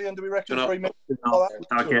 2.5 million, do we reckon? 3 million? I'll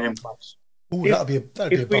get him. Oh, that'd be a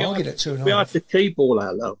bargain at 2.5. We have to keep all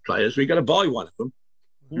our low players. We've got to buy one of them.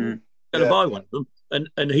 Got to buy one of them,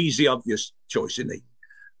 and he's the obvious choice, isn't he?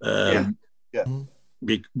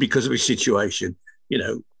 Because of his situation,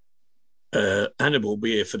 Hannibal will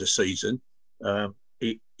be here for the season.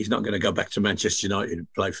 He's not going to go back to Manchester United and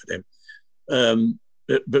play for them.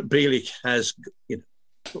 But Bielik has,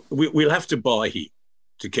 we'll have to buy him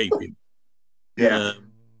to keep him.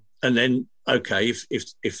 And then, okay,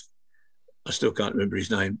 if I still can't remember his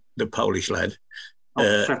name, the Polish lad,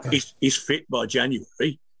 he's fit by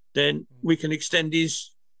January, then we can extend his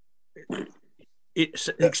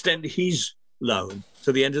loan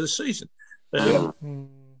to the end of the season.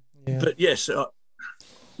 But yes,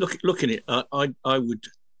 looking at it, I would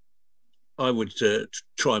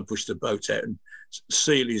try and push the boat out and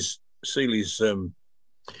seal his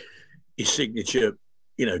signature,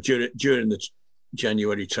 during the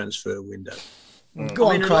January transfer window.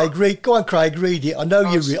 Go on, Craig. Read it. I know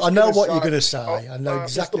I know what you're going to say. I know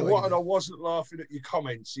exactly what. And I wasn't laughing at your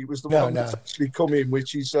comments. It was the one that's actually come in,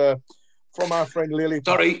 which is from our friend Lily.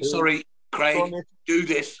 Sorry, Craig. Do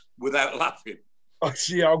this without laughing.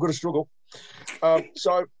 Yeah, I'm going to struggle.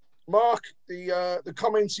 So, Mark, the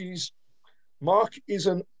comments is, Mark is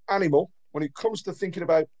an animal when it comes to thinking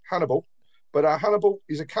about Hannibal, but our Hannibal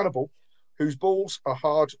is a cannibal whose balls are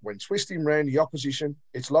hard when twisting round the opposition.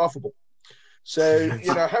 It's laughable. So,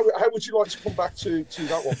 how would you like to come back to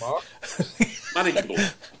that one, Mark? Manageable.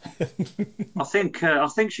 I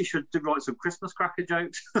think she should write some Christmas cracker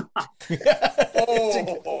jokes.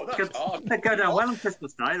 They'd go down well on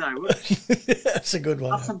Christmas Day, though. That's a good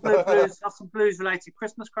one. Have some blues related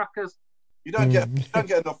Christmas crackers. You don't get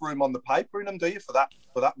enough room on the paper in them, do you, for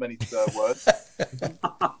that many words?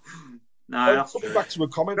 No, coming back to a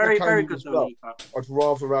comment. Very, very good. I'd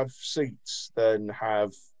rather have seats than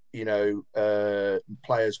have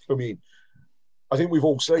players come in. I think we've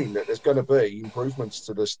all seen that there's going to be improvements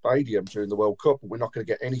to the stadium during the World Cup, but we're not going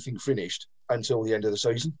to get anything finished until the end of the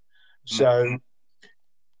season. So,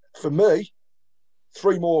 for me,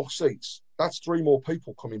 3 more seats. That's 3 more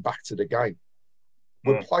people coming back to the game.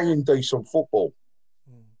 We're playing decent football.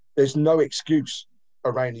 There's no excuse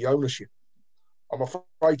around the ownership. I'm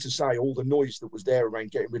afraid to say all the noise that was there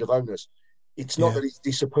around getting rid of owners, it's not that it's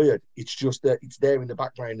disappeared. It's just that it's there in the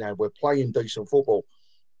background now. We're playing decent football.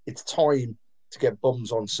 It's time to get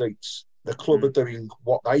bums on seats. The club are doing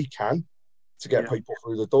what they can to get people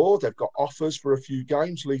through the door. They've got offers for a few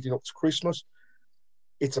games leading up to Christmas.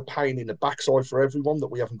 It's a pain in the backside for everyone that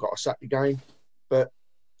we haven't got a Saturday game. But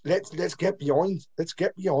let's get behind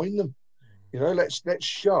them. Let's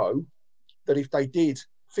show that if they did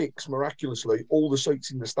fix miraculously all the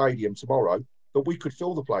seats in the stadium tomorrow, that we could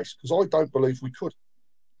fill the place, because I don't believe we could.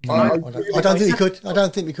 No, I don't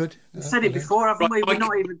think we could. We said it before, haven't we? We're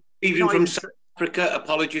not even from South Africa.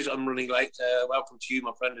 Apologies, I'm running late. Welcome to you,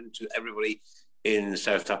 my friend, and to everybody in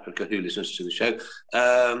South Africa who listens to the show.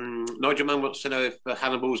 Nigel Mann wants to know if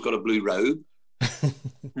Hannibal's got a blue robe. I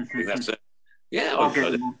think that's it. Yeah,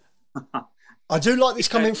 I do like this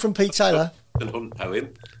comment from Pete Taylor. The Hunt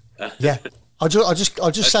poem. I'll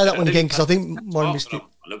just say that one again, because I think mine missed it.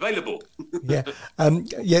 Unavailable.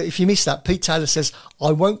 If you missed that, Pete Taylor says,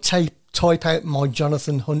 I won't type out my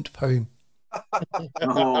Jonathan Hunt poem.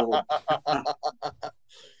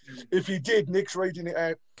 If you did, Nick's reading it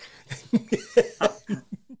out.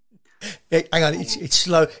 Hang on, it's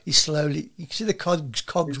slow. He's slowly. You can see the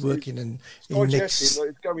cogs working, and Nick's.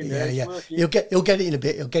 It's going there. He'll get it in a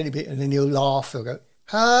bit. And then he'll laugh. He'll go,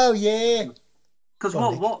 "Oh yeah." Because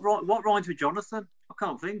what rhymes with Jonathan? I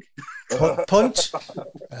can't think. Punt.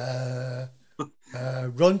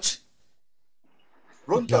 Runt.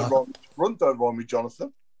 Run don't rhyme with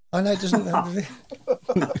Jonathan. I know it doesn't.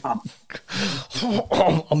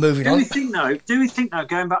 I'm moving on. Do we think though,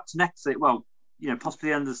 going back to next season, possibly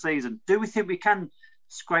the end of the season, do we think we can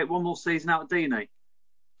scrape one more season out of Deeney? Do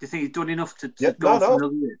you think he's done enough to go for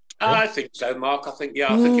another year? I think so, Mark. I think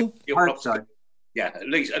he'll hope so. Yeah, at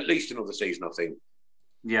least another season, I think.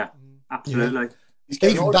 Yeah, absolutely. Yeah.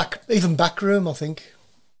 Even backroom, I think.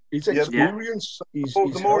 His experience.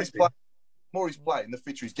 The more he's playing, the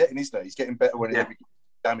fitter he's getting, isn't he? He's getting better when every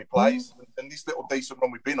game he plays. And this little decent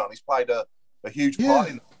run we've been on, he's played a huge part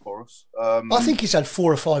in that for us. I think he's had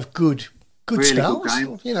 4 or 5 good really spells,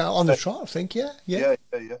 good on the trot. I think, yeah.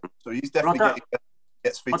 So he's definitely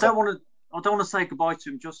gets fit. I I don't want to say goodbye to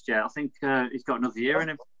him just yet. I think he's got another year in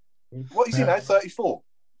him. What is he now? 34.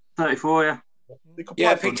 34, yeah.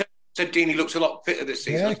 Yeah, Peter said Deeney looks a lot fitter this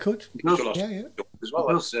season. Yeah, he could. Yeah. As well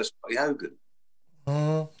as Scotty Hogan.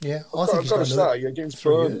 Yeah, I've got to say, against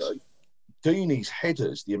Burnley, Deeney's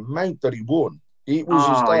headers, the amount that he won, it was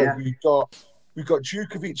as though we've got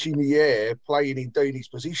Djukovic in the air playing in Deeney's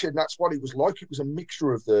position. That's what it was like. It was a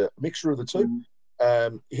mixture of the two.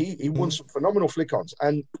 He won some phenomenal flick-ons.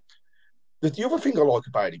 And the other thing I like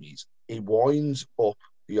about him is he winds up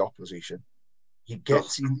the opposition. He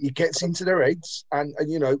gets into their heads, and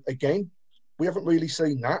you know, again, we haven't really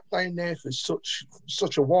seen that down there for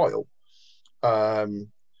such a while. That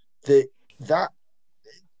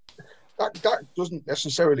doesn't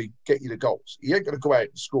necessarily get you the goals. He ain't going to go out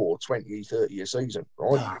and score 20, 30 a season,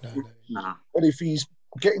 right? No. But if he's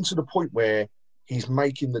getting to the point where he's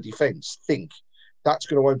making the defence think, that's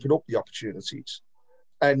going to open up the opportunities.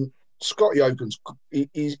 And Scotty Hogan's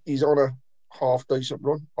he's on a half decent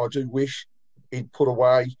run. I do wish he'd put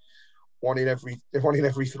away one in every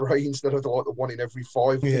three instead of the one in every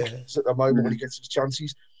five at the moment when he gets his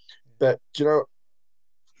chances. But you know,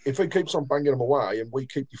 if he keeps on banging them away and we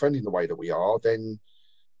keep defending the way that we are, then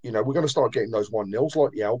you know we're going to start getting those 1-0s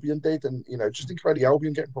like the Albion did. And you know, just think about the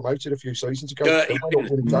Albion getting promoted a few seasons ago. They went up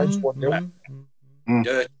winning games 1-0.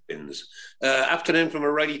 Dirty wins. Afternoon from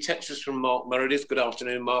a ready Texas from Mark Meredith. Good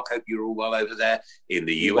afternoon, Mark. Hope you're all well over there in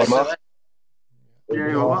the USA.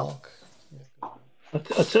 Yeah, you're well.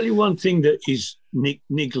 I'll tell you one thing that is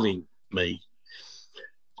niggling me.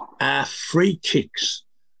 Our free kicks,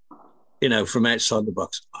 you know, from outside the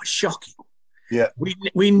box are shocking. Yeah.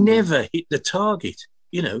 We never hit the target,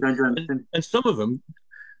 you know. And some of them,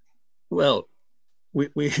 well, we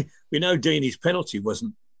know Deeney's penalty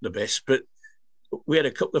wasn't the best, but we had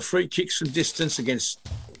a couple of free kicks from distance against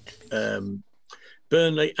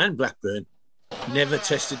Burnley and Blackburn. Never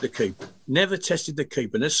tested the keeper.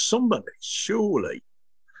 And there's somebody, surely,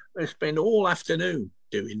 they spend all afternoon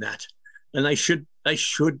doing that, and they should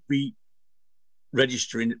be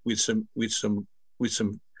registering with some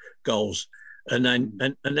goals, and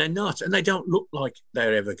they're not, and they don't look like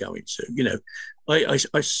they're ever going to. You know, I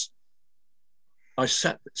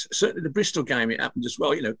sat certainly the Bristol game. It happened as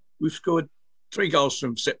well. You know, we've scored 3 goals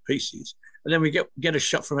from set pieces, and then we get a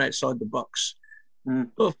shot from outside the box.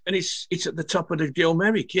 Oh, and it's at the top of the Gil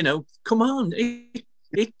Merrick, you know. Come on, hit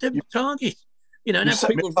the target. You know, you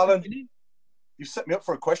set me up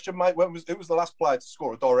for a question, mate. Who was the last player to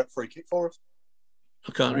score a direct free kick for us?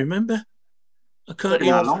 I can't remember.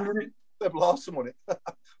 Seb Larson won it.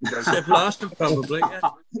 Seb Larson, probably.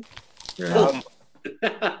 Yeah. Did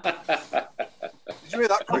you hear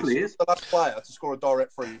that, Chris? He was the last player to score a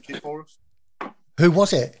direct free kick for us. Who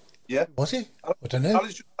was it? Yeah. Was it? I don't know. I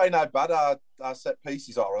was just saying how bad our set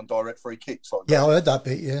pieces are on direct free kicks. Like I heard that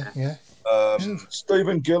bit, yeah.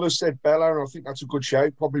 Stephen Gill has said Bella, and I think that's a good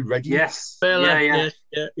shout. Probably Reading. Yes. Bella, yeah.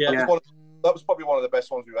 That was probably one of the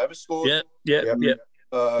best ones we've ever scored. Yeah.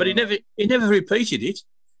 But he never repeated it.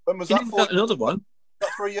 When was he that? Got another one.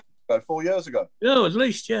 That 3 years ago, 4 years ago. No, at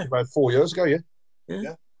least, yeah. About 4 years ago, yeah.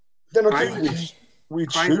 Then I think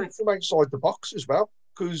we'd shoot from outside the box as well,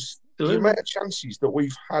 because the amount of chances that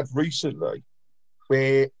we've had recently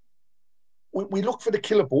where we look for the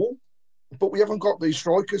killer ball, but we haven't got these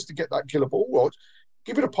strikers to get that killer ball right.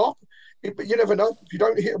 Give it a pop. But you never know. If you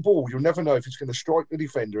don't hit a ball, you'll never know if it's going to strike the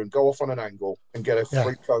defender and go off on an angle and get a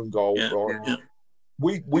free cone goal. Right?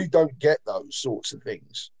 We don't get those sorts of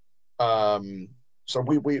things. So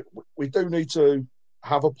we do need to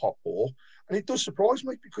have a pop ball. And it does surprise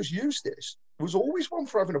me because Eustace was always one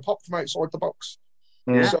for having a pop from outside the box.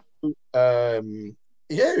 So,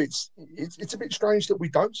 it's a bit strange that we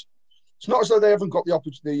don't. It's not as though they haven't got the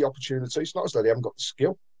opportunity. It's not as though they haven't got the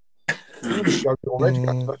skill. He showed it already.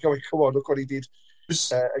 Come on, look what he did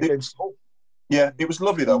against Hull. Yeah, it was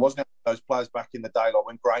lovely though, wasn't it? Those players back in the day, like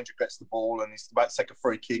when Granger gets the ball and he's about to take a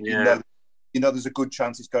free kick, you know there's a good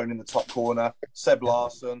chance it's going in the top corner. Seb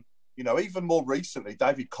Larson, you know, even more recently,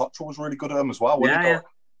 David Cottrell was really good at them as well.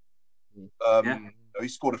 He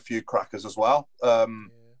scored a few crackers as well.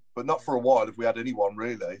 But not for a while if we had anyone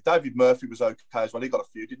really. David Murphy was okay as well. He got a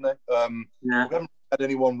few, didn't he? We haven't had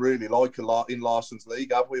anyone really like in Larson's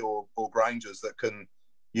league, have we? Or Granger's that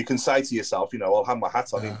you can say to yourself, you know, I'll hang my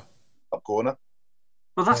hat on him top corner.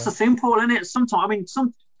 Well, that's the thing, Paul, isn't it? Sometimes, I mean,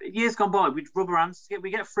 some years gone by, we'd rub our hands together.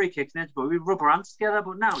 We get free kicks and but we rub our hands together.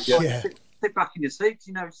 But now it's like sit back in your seats,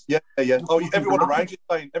 you know. Oh, everyone around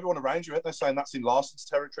you, they're saying that's in Larson's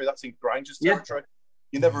territory, that's in Granger's territory.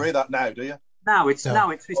 You never hear that now, do you? Nowadays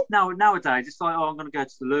it's like, I'm going to go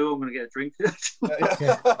to the loo, I'm going to get a drink.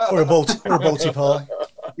 Or a balti pie.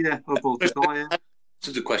 Yeah, or Baltic Eye. Yeah. This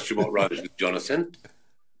is the question: what rhymes with Jonathan?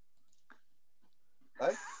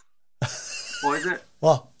 Hey? What is it?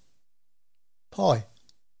 What? Pie.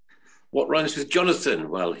 What rhymes with Jonathan?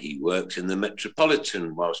 Well, he works in the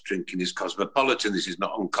Metropolitan whilst drinking his Cosmopolitan. This is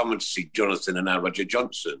not uncommon to see Jonathan and now Roger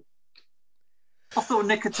Johnson. I thought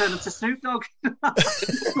Nick had turned into Snoop Dogg.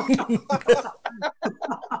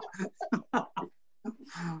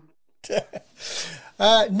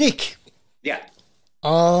 Nick. Yeah.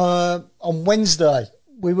 On Wednesday,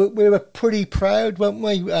 we were pretty proud, weren't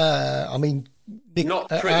we? I mean, Nick Not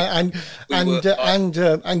pretty.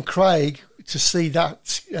 and Craig to see that.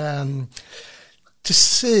 To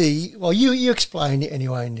see, well, you explain it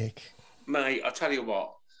anyway, Nick. Mate, I'll tell you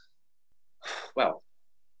what. Well,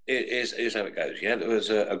 here's how it goes. Yeah, there was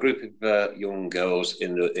a group of young girls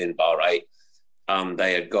in Bar 8, and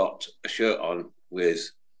they had got a shirt on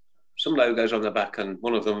with some logos on the back, and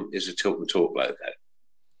one of them is a Tilton Talk logo.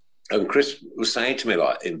 And Chris was saying to me,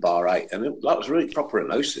 like, in Bar 8, and that was really proper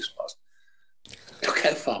emotion, this was. Look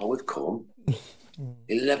how far we've come.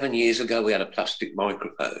 11 years ago, we had a plastic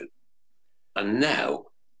microphone, and now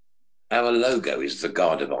our logo is the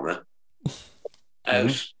Guard of Honour. How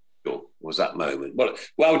special was that moment?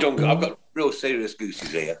 Well done. I've got real serious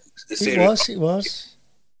gooses here. It was.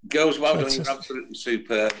 Girls, well done. You're absolutely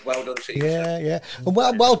superb. Well done to you. Yeah. And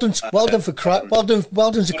well done for Craig. Well done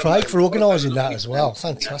to Craig for organising that as well.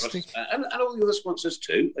 Fantastic. And all the other sponsors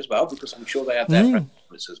too, as well, because I'm sure they have their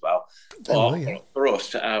preferences as well. For us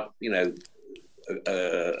to have,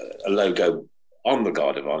 a logo on the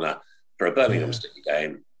Guard of Honour for a Birmingham City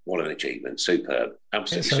game, what an achievement! Superb,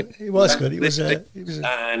 absolutely. It was good. It was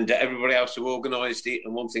and everybody else who organised it,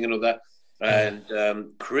 and one thing and another,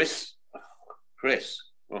 and Chris.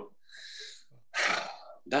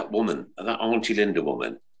 That woman, that Auntie Linda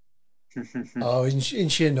woman. Oh, isn't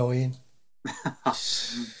she annoying?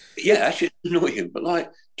 Yeah, she's annoying. But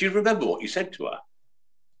do you remember what you said to her?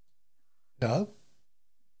 No.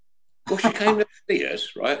 Well, she came to see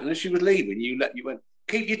us, right? And as she was leaving, you went,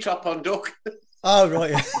 keep your top on, Duck. Oh,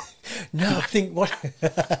 right. No, I think what?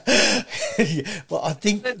 Well, I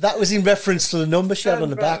think that was in reference to the number she had on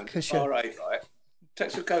the back. All right.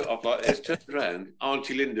 Takes her coat off like this, turns around,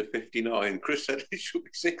 Auntie Linda 59. Chris said it should be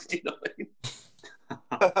 69.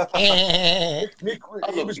 Nick,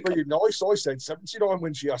 he was being nice. I said 79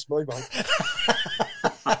 when she asked me, mate.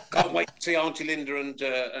 Can't wait to see Auntie Linda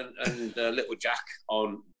and little Jack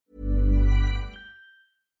on.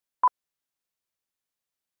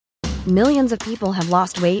 Millions of people have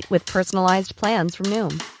lost weight with personalized plans from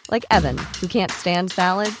Noom, like Evan, who can't stand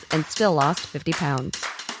salads and still lost 50 pounds.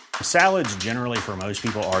 Salads generally for most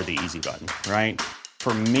people are the easy button, right?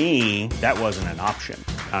 For me, that wasn't an option.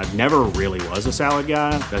 I never really was a salad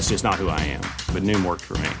guy. That's just not who I am. But Noom worked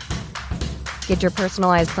for me. Get your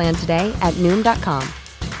personalized plan today at Noom.com.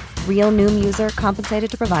 Real Noom user compensated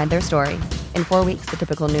to provide their story. In 4 weeks, the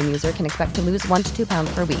typical Noom user can expect to lose 1 to 2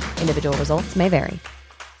 pounds per week. Individual results may vary.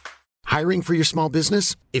 Hiring for your small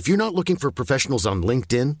business? If you're not looking for professionals on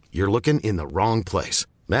LinkedIn, you're looking in the wrong place.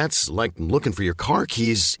 That's like looking for your car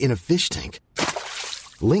keys in a fish tank.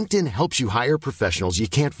 LinkedIn helps you hire professionals you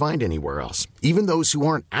can't find anywhere else, even those who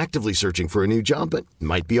aren't actively searching for a new job but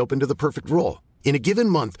might be open to the perfect role. In a given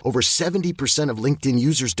month, over 70% of LinkedIn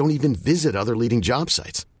users don't even visit other leading job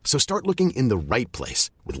sites. So start looking in the right place.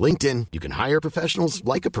 With LinkedIn, you can hire professionals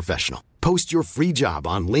like a professional. Post your free job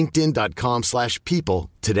on linkedin.com/people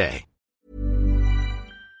today.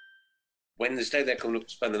 Wednesday, they're coming up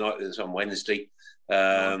to spend the night with us on Wednesday.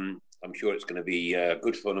 I'm sure it's going to be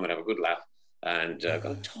good fun. I'm going to have a good laugh. And got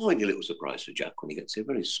a tiny little surprise for Jack when he gets here. A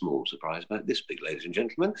very small surprise about this big, ladies and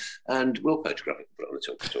gentlemen. And we'll photograph it and put it on the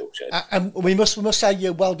Tilton Talk Show. And we must say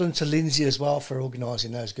well done to Lindsay as well for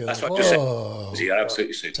organising those girls. That's what I just said. You're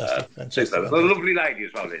absolutely superb. Superb. A lovely lady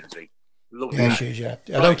as well, Lindsay. Lovely lady. She is, yeah.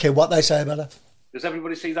 I don't care what they say about her. Does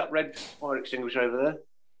everybody see that red fire extinguisher over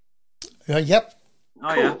there? Yep.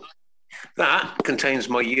 Oh, cool. Yeah. That contains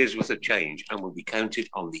my year's worth of change and will be counted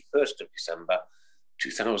on the 1st of December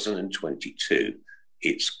 2022.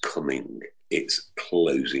 It's coming. It's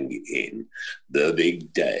closing in. The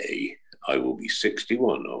big day. I will be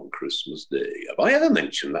 61 on Christmas Day. Have I ever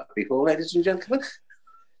mentioned that before, ladies and gentlemen?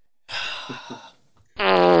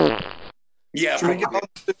 Yeah. Should we get on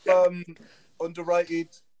to underrated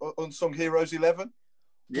Unsung Heroes 11?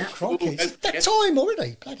 Yeah. Crikey. It's that time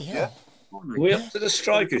already. Bloody hell. Yeah. We're up to the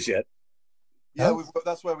strikers yet? Yeah,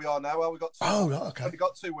 that's where we are now. Well, we've got 2. Oh, right, okay. We've only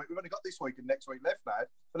got 2 weeks. We've only got this week and next week left now.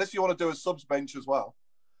 Unless you want to do a subs bench as well.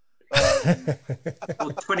 22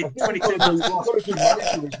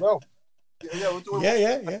 as well. Yeah.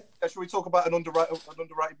 Shall we talk about an underrated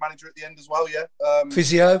manager at the end as well? Yeah.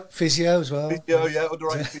 Physio as well. Physio, yeah,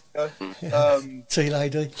 underrated physio. Tea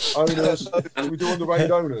lady. Owners. Should we do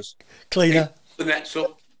underrated owners? Cleaner. The nets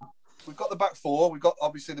up. We've got the back four. We've got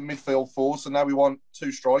obviously the midfield four. So now we want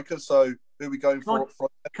 2 strikers. So who are we going for?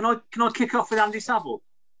 Can I kick off with Andy Saville?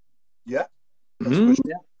 Yeah.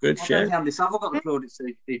 Good shout. Andy Saville got the plaudits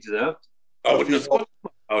he deserved. Hold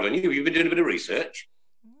on, you've been doing a bit of research.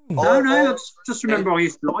 No, I just remember I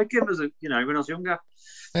used to like him as when I was younger.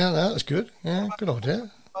 Yeah, that was good. Yeah, good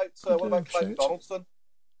idea. What about Clayton Donaldson?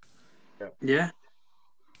 Yeah.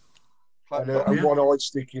 And one I'd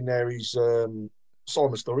stick in there is Simon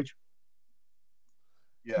Sturridge.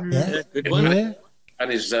 Yeah. Good one. Yeah.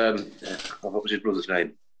 And his what was his brother's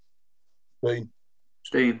name?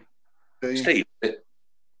 Dean.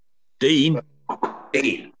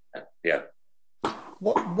 Dean. Yeah.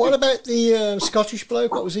 What about the Scottish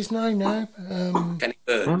bloke? What was his name now? Kenny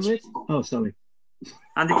Burns. Oh, sorry.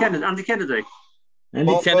 Andy Kennedy. Andy Kennedy.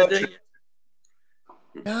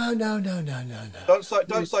 No. Don't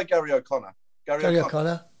say Gary O'Connor. Gary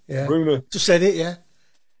O'Connor. Yeah. Bruno. Just said it. Yeah.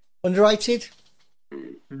 Underrated.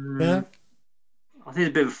 Yeah. I think it's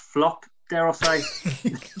a bit of a flop, dare I say.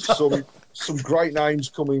 some great names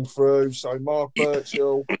coming through. So Mark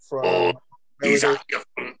Birchall from. He's at your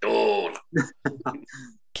front door.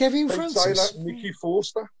 Kevin Pete Francis. Taylor, Nicky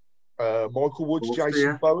Forster, Michael Woods,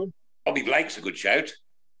 Jason Bowen. Bobby Blake's a good shout.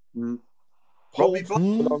 Robbie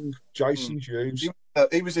Blake, Jason Hughes.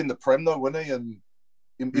 He was in the Prem though, wasn't he? And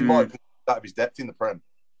in my opinion, out of his depth in the Prem.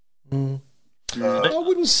 I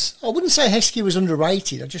wouldn't say Heskey was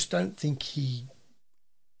underrated. I just don't think he.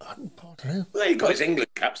 I don't know. Well, he got his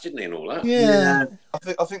England caps, didn't he, and all that? Yeah.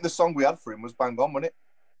 I think the song we had for him was bang on, wasn't it?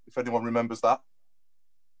 If anyone remembers that.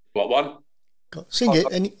 What one? Sing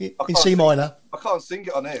it in C minor. I can't sing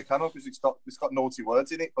it on here, can I? Because it's got naughty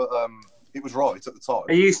words in it, but it was right at the time.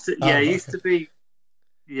 It used to be.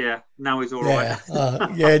 Yeah, now he's all right.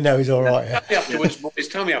 No, he's all right.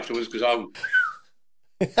 Tell me afterwards, because I'll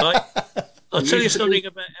tell you something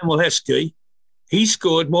about Emil Heskey. He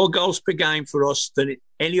scored more goals per game for us than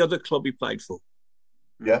any other club he played for.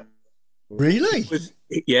 Yeah. Really?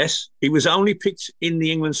 Yes. He was only picked in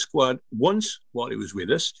the England squad once while he was with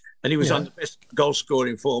us, and he was on the best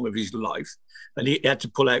goal-scoring form of his life, and he had to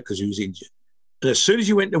pull out because he was injured. And as soon as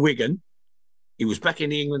he went to Wigan, he was back in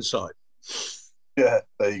the England side. Yeah,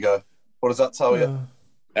 there you go. What does that tell you?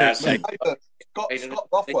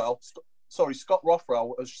 Scott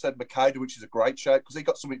Rothwell has said Makeda, which is a great shout, because he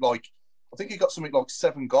got something like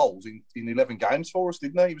 7 goals in 11 games for us,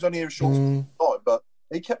 didn't he? He was only here a short time, but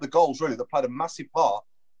he kept the goals, really. They played a massive part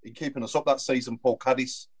in keeping us up that season. Paul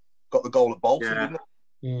Caddis got the goal at Bolton,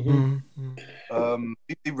 didn't he?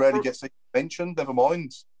 He rarely gets mentioned, never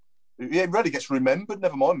mind. He rarely gets remembered,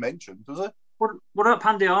 never mind mentioned, does he? What about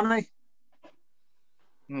Pandiani?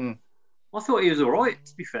 I thought he was all right,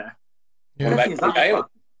 to be fair. Yeah.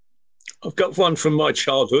 I've got one from my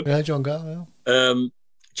childhood. Yeah, John Gale.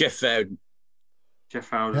 Jeff Bowden.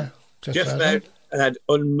 Jeff Bowden. Yeah, Jeff Bowden had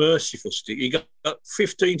unmerciful stick. He got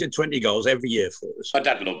 15 to 20 goals every year for us. My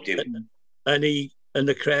dad loved him. And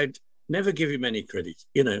the crowd never give him any credit,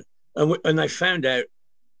 And they found out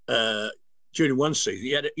during one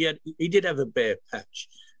season he did have a bare patch,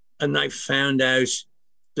 and they found out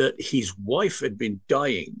that his wife had been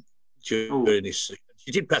dying during this season.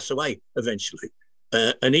 She did pass away eventually,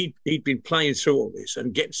 and he'd been playing through all this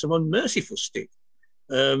and getting some unmerciful stick.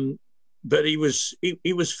 But he was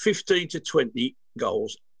 15 to 20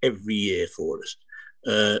 goals every year for us.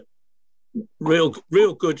 Real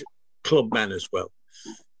good club man as well.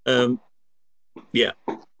 Yeah.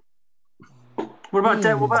 What about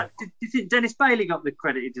do you think Dennis Bailey got the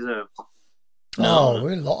credit he deserved?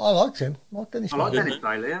 I liked him. Dennis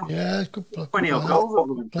Bailey, yeah. Yeah, good player. 20 odd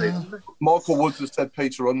goals. Michael Woods has said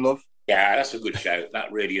Peter Unlove. Yeah, that's a good shout.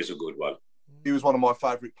 That really is a good one. He was one of my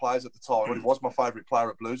favourite players at the time. Well, he was my favourite player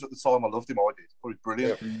at Blues at the time. I loved him. I did. He was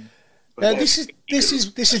brilliant. Now, this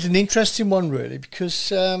is an interesting one, really,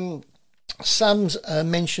 because Sam's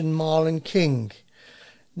mentioned Marlon King.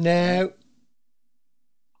 Now,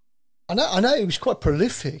 I know he was quite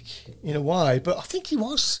prolific in a way, but I think he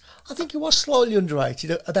was slightly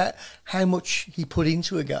underrated about how much he put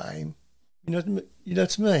into a game. You know what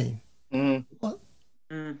I mean? What?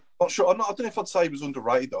 Not sure. I don't know if I'd say he was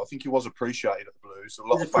underrated though. I think he was appreciated at the Blues. A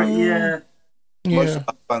lot of fans, most of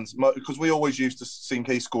the fans, because we always used to think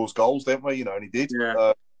he scores goals, didn't we? And he did.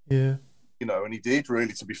 And he did.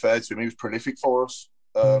 Really, to be fair to him, he was prolific for us.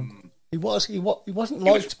 He wasn't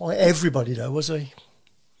liked by everybody though, was he?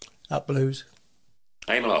 At Blues.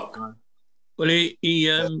 Aim a lot. Well, he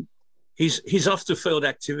his off the field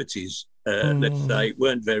activities, let's say,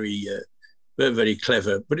 weren't very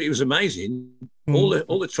clever, but it was amazing. All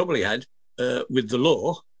the trouble he had with the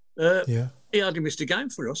law, he hardly missed a game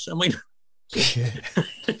for us. I mean,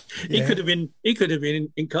 he could have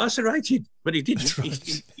been incarcerated, but he didn't.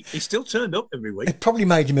 Right. He still turned up every week. It probably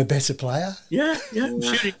made him a better player. Yeah.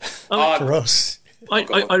 Shooting. For us.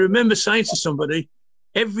 I remember saying to somebody,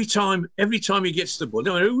 every time he gets the ball,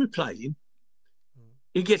 no matter who we're playing,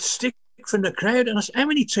 he gets stick from the crowd. And I said, how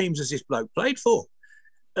many teams has this bloke played for?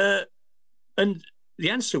 And the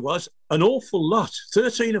answer was an awful lot.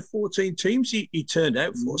 13 or 14 teams he turned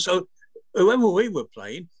out for. So whoever we were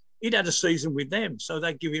playing, he'd had a season with them, so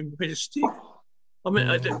they'd give him a bit of stick. I mean,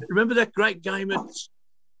 I remember that great game at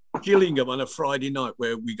Gillingham on a Friday night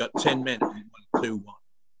where we got 10 men and we won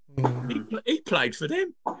 2-1. He played for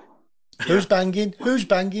them. Who's banging? Who's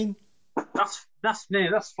banging? That's me.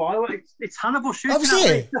 That's fine. It's Hannibal shooting. Oh, was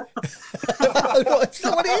it? That's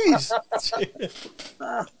not what it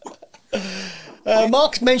is.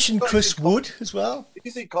 Mark's mentioned Chris Wood as well.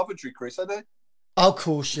 Is it Coventry, Chris? Are they? Oh, of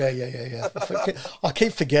course, yeah. I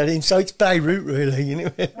keep forgetting. So it's Beirut, really. You know?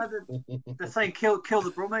 They're saying kill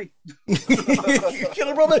the Brummie. Kill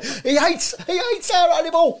the Brummie. He hates our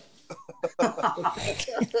animal.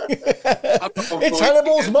 It's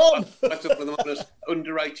Hannibal's mum. That's one of the most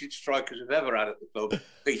underrated strikers we've ever had at the club,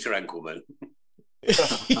 Peter Enkelman.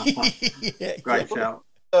 Great shout.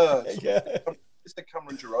 It's the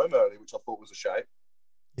Cameron Jerome early, which I thought was a shame.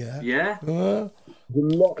 Yeah. A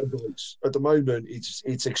lot of votes at the moment.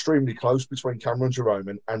 It's extremely close between Cameron Jerome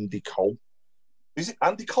and Andy Cole. Is it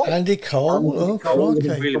Andy Cole? Andy Cole.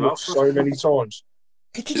 Really well. So many times.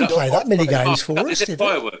 He didn't play that many games for us, did did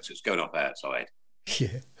fireworks that's going off outside.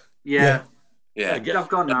 Yeah. I've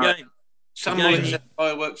gone now. Someone said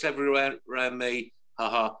fireworks everywhere around me.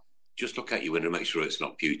 Haha. Just look out your window, make sure it's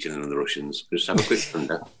not Putin and the Russians. Just have a quick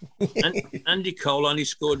thunder. Andy Cole only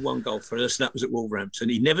scored one goal for us, and that was at Wolverhampton.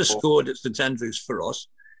 He never scored at St Andrews for us,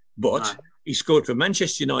 but he scored for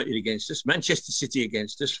Manchester United against us, Manchester City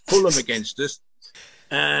against us, Fulham against us,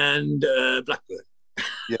 and Blackburn.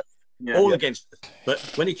 All against us. But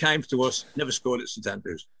when he came to us, never scored at St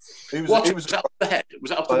Andrews. Was that off the head? Was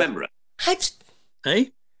that off the memory?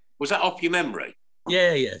 Hey? Was that off your memory?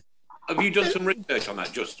 Yeah. Have you done some research on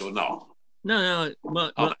that, just or not? No.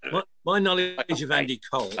 My knowledge of Andy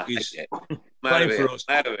Cole is playing for us.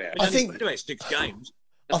 I think anyway, 6 games.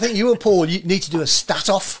 I think you and Paul need to do a stat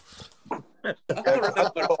off.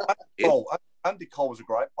 Andy Cole was a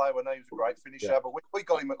great player when he was a great finisher, but we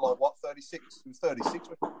got him at 36? He was 36.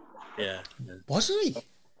 Yeah. Was he?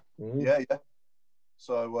 Yeah.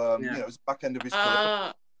 So it was the back end of his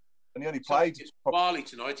career. And he only played. It's Diwali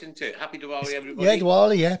tonight, isn't it? Happy Diwali, everybody. Yeah,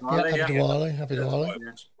 Diwali, yeah. Happy Diwali. Happy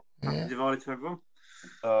Diwali to everyone.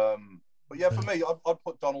 But yeah, for me, I'd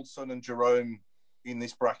put Donaldson and Jerome in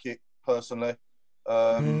this bracket, personally.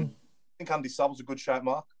 I think Andy Sabble's a good shout,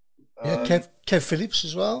 Mark. Kev Phillips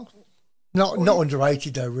as well. Not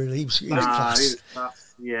underrated, though, really. He was class.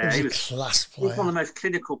 He was a class player. He's one of the most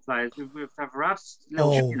clinical players we've ever had.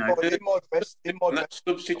 In my best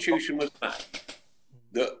substitution was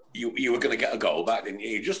that you were going to get a goal back, didn't you?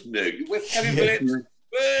 You just knew. With Kevin Phillips.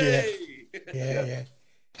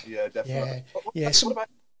 Yeah, definitely. Yeah. I'm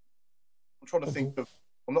trying to think of.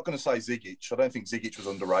 I'm not going to say Zigic. I don't think Zigic was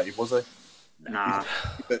underrated, was he? Nah.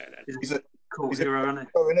 He's a cool hero, isn't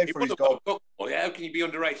he? For his goal. How can you be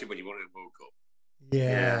underrated when you won a World Cup?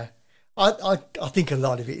 Yeah. I think a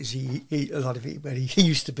lot of it is but he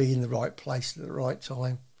used to be in the right place at the right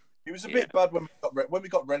time. He was a bit bad when we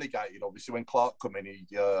got relegated. Obviously, when Clark come in,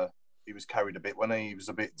 he was carried a bit. When he was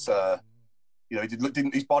a bit, he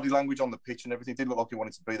didn't his body language on the pitch and everything didn't look like he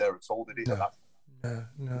wanted to be there at all, did he?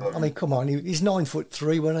 No. I mean, come on, he's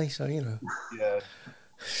 9'3", wasn't he? So Yeah.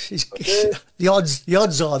 The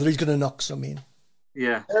odds are that he's going to knock some in.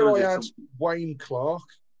 Yeah. There I add Wayne Clark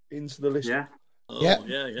into the list. Yeah.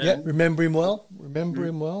 Yeah. Remember him well.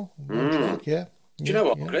 Clark, yeah. Do you know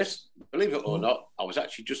what, Chris? Believe it or not, I was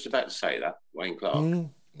actually just about to say that. Wayne Clark.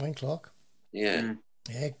 Wayne Clark. Yeah.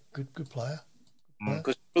 Yeah, good player.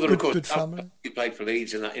 Because good family. He played for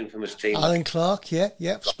Leeds in that infamous team. Alan Clark, yeah.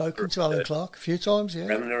 I've spoken to Alan Clark a few times, yeah.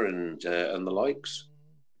 Remner and the likes.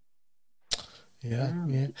 Yeah.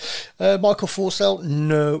 Michael Forsell,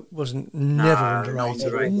 no, wasn't never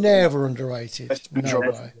underrated. Never underrated. No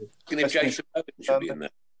way. Jason Bowen should be in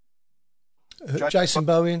there. Jason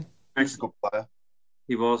Bowen. He's a good player.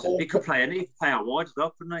 He was. He could play any. He could play out wide as well,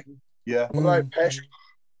 couldn't he? Yeah. What about Pesh?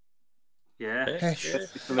 Yeah.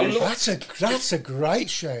 Pesh. That's a great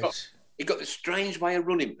shout. He got the strange way of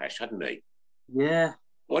running, Pesh, hadn't he? Yeah.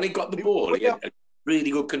 When he got the ball,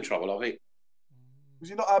 really good control of it. Was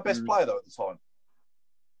he not our best player though at the time?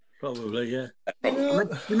 Probably, yeah.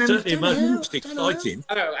 Certainly most exciting.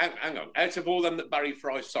 Hang on. Out of all them that Barry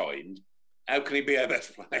Fry signed, how can he be our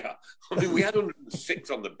best player? I mean, we had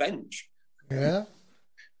 106 on the bench. Yeah.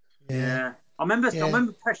 I remember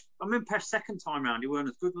Pesh second time round. He weren't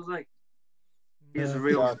as good, was he? He was a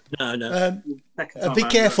real. No. Be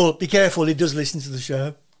careful. Be careful. He does listen to the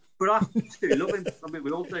show. But I do love him. I mean,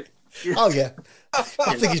 we all do. Yeah. Oh yeah.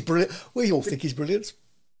 I think he's brilliant. We all think he's brilliant.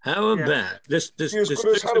 How about this? Is he as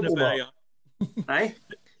good as Hannibal, Mark? Hey?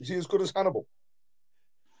 Is he as good as Hannibal?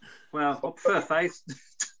 Well, I prefer face.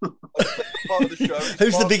 Part of the show.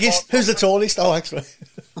 Who's the biggest? Who's the tallest? Oh, actually.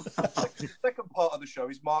 The second part of the show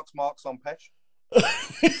is Mark's marks on Pesh.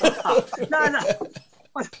 No.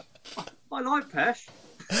 I like Pesh.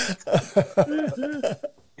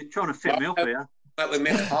 You're trying to fit me up here. But with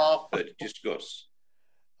Mick Harford, discuss.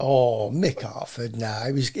 Oh, Mick Harford. No,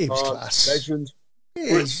 he was class. Legend.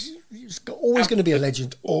 He's always going to be a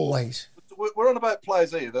legend. Always. We're on about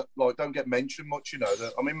players here that like don't get mentioned much. You know,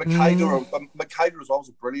 Makeda as well was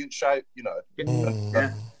a brilliant shout. You know.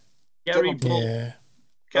 Gary Bull.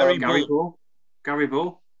 Gary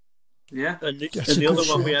Bull. Yeah. And the other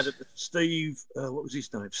one we had, Steve. What was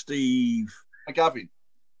his name? Steve McGavin.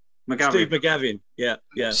 Steve McGavin. Yeah.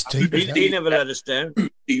 He never let us down.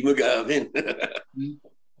 Steve McGavin.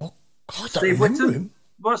 Oh God, I don't remember him.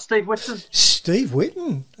 What's Steve Whitten? Steve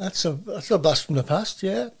Whitten. That's a blast from the past.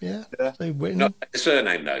 Yeah. Steve Whitten. Not the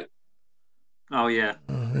surname though. Oh yeah.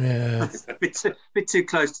 Yeah. a bit too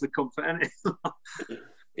close to the comfort, isn't it?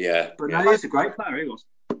 Yeah. But no, he's a great player. He was.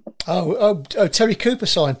 Oh, Terry Cooper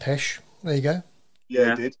signed Pesh. There you go.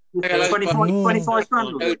 Yeah, he did. Hello, 25 grand.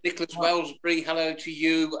 Hello, Nicholas Wellsbury. Hello to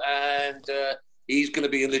you. And he's going to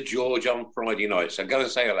be in the George on Friday night. So go and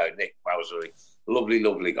say hello, Nick Wellsbury.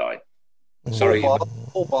 Lovely guy. Sorry.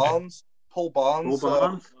 Paul Barnes.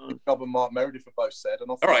 Bob and Mark Meredith have both said. And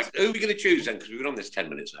all right, who are we going to choose then? Because we've been on this 10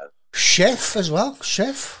 minutes now. Chef as well.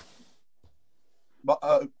 Chef. But,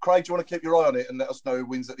 Craig, do you want to keep your eye on it and let us know who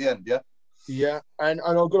wins at the end, yeah? Yeah, and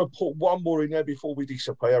I'm going to put one more in there before we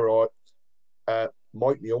disappear, all right?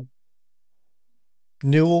 Mike Newell.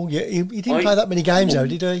 Newell, yeah, he didn't play that many games, though,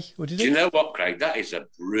 did he? Or did he? Do you know what, Craig? That is a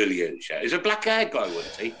brilliant show. He's a black-haired guy,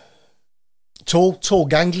 wasn't he? Tall,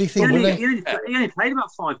 gangly thing, wasn't he? He only played about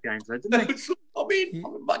 5 games, though, didn't he? I mean,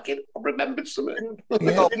 I remembered something.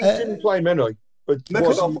 Yeah, didn't play many, but made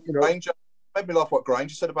me laugh what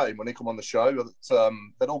Granger said about him when he come on the show. That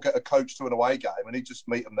they'd all get a coach to an away game and he'd just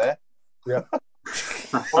meet them there. Yeah.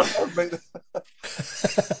 I'll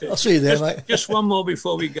see you there, mate. Just one more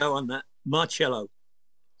before we go on that. Marcello.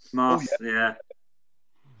 Yeah.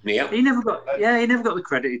 He never got the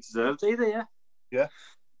credit he deserved either. Yeah.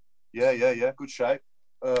 Good shape.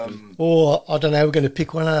 I don't know. We're going to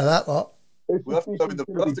pick one out of that lot. We'll have to go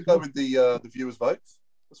with the viewers' votes.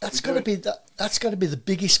 That's got to be the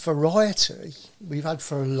biggest variety we've had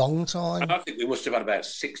for a long time. I think we must have had about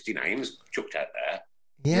 60 names chucked out there.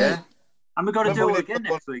 Yeah. And we've got to do it again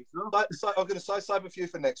next week. I'm going to save a few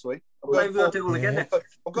for next week. Maybe we'll do it all again next week.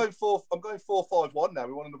 I'm going 4-5-1 now.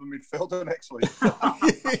 We want another midfielder next week.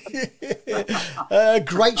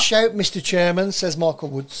 Great shout, Mr. Chairman, says Michael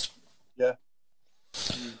Woods. Yeah.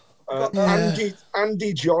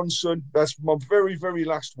 Andy Johnson. That's my very, very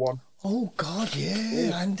last one. Oh God,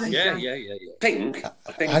 yeah, Andy. Yeah. I think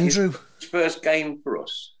Andrew. His first game for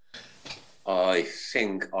us. I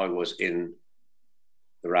think I was in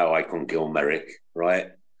the row icon Gilmerick,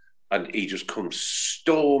 right? And he just comes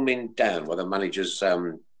storming down where the manager's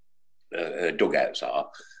dugouts are,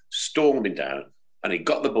 storming down, and he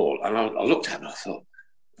got the ball. And I looked at him and I thought,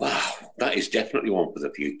 wow, that is definitely one for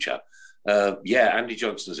the future. Andy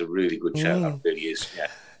Johnson's a really good shout. That really is, yeah.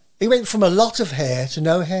 He went from a lot of hair to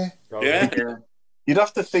no hair. Yeah. You'd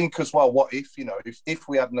have to think as well, what if, if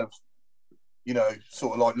we hadn't have,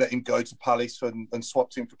 sort of like let him go to Palace and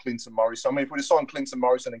swapped him for Clinton Morris. I mean, if we'd have signed Clinton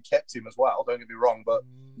Morrison and kept him as well, don't get me wrong, but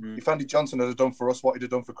if Andy Johnson had done for us what he'd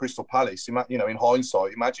have done for Crystal Palace, in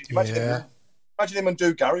hindsight, imagine him and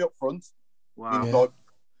do Gary up front. Wow.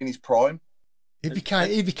 In his prime. He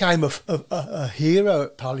became a hero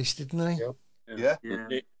at Palace, didn't he? Yeah.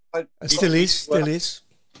 Still is.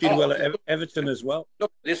 Did well at Everton as well.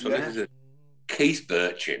 Look, this one is Keith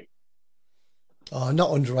Birchin. Oh,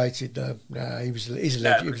 not underrated though. No, he's a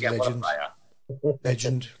legend. He was a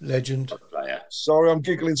legend. Legend. Sorry, I'm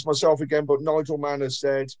giggling to myself again, but Nigel Mann has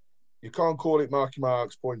said you can't call it Marky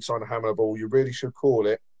Marks points on Hannibal. You really should call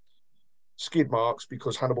it skid marks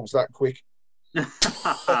because Hannibal's that quick. We've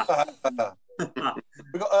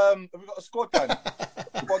got a squad game.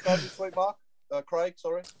 Squad game this week, Mark. Craig,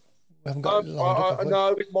 sorry. We haven't got it lined up, have we?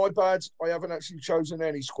 No, my bad. I haven't actually chosen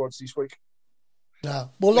any squads this week. No,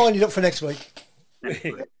 we'll line it up for next week.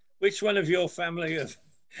 Which one of your family are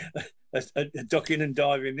ducking and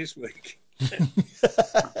diving this week?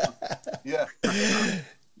 Yeah.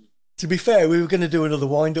 To be fair, we were going to do another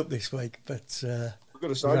wind-up this week, but we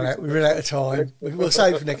ran out of time. We'll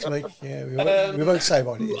save for next week. Yeah, we won't say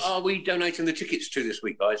what it is. Are we donating the tickets to this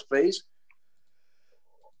week, guys, please?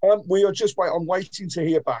 We are just I'm waiting to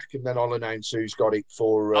hear back, and then I'll announce who's got it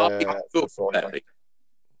for Friday.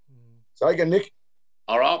 Say again, Nick.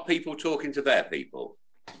 Are our people talking to their people?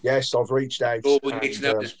 Yes, I've reached out. Well, we need to know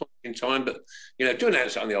at this point in time, but do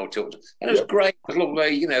announce it on the old Tilton. And it was great. It was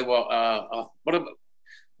lovely. You know what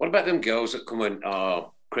about them girls that come in?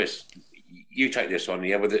 Chris, you take this one,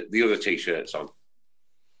 yeah, with the other t-shirts on.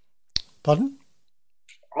 Pardon?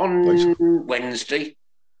 On Wednesday.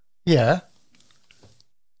 Yeah.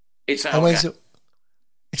 It's our game.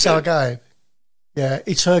 It's our game. Yeah,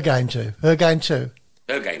 it's her game too. Her game too.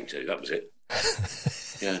 Her game too. That was it.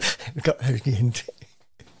 Yeah. We got her in the end.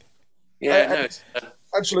 Yeah.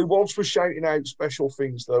 Actually, whilst we're shouting out special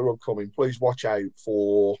things that are upcoming, please watch out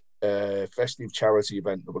for a festive charity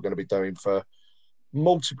event that we're going to be doing for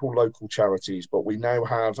multiple local charities. But we now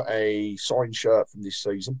have a signed shirt from this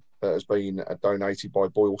season that has been donated by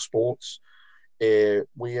Boyle Sports.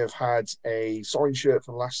 We have had a signed shirt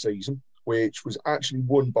from last season, which was actually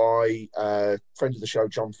won by a friend of the show,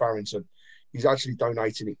 John Farrington. He's actually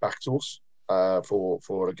donating it back to us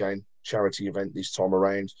for again, charity event this time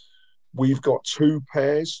around. We've got two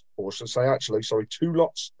lots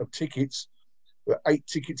of tickets, 8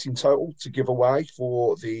 tickets in total to give away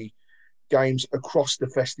for the games across the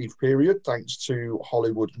festive period, thanks to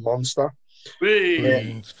Hollywood Monster.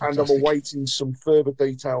 And I'm awaiting some further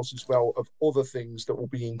details as well of other things that will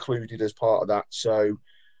be included as part of that. So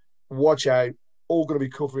watch out. All going to be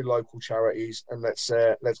covering local charities, and let's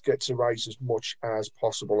get to raise as much as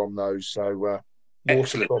possible on those. So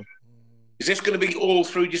excellent. Is this going to be all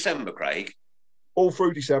through December, Craig? All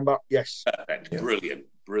through December, yes. Perfect. Yeah.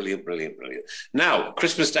 Brilliant. Now,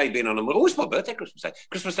 Christmas Day being on it's my birthday, Christmas Day.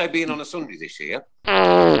 Christmas Day being on a Sunday this year,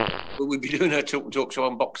 we'll be doing a Tilton Talk Show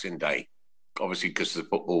on Boxing Day, obviously because the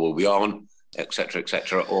football will be on, etc.,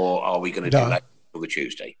 or are we going to do that on the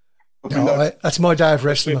Tuesday? No, that's my day of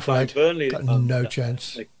rest, I'm afraid. Got no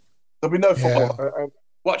chance. There'll be no football.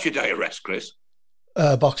 What's your day of rest, Chris?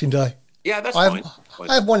 Boxing Day. Yeah, that's fine.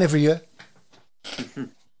 I have one every year.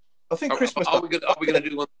 I think Christmas. Are we going to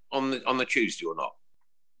do one on the Tuesday or not?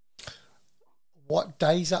 What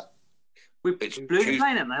day is that? It's Blues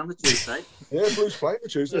playing it now on the Tuesday. Yeah, Blues playing the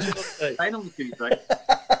Tuesday. Playing on the Tuesday.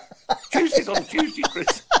 Tuesday's on Tuesday,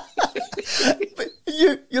 Chris. But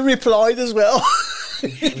you replied as well.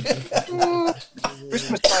 Christmas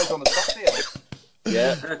Day's on a Saturday.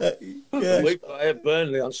 Yeah. We play at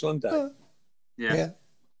Burnley on Sunday. Yeah.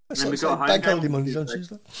 That's what I'm saying. Bank holiday Mondays on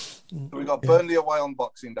Tuesday. We've got Burnley away on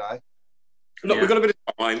Boxing Day. Look, we've got a bit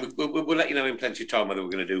of time. We'll let you know in plenty of time whether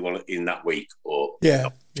we're going to do one in that week or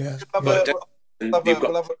not. You've got the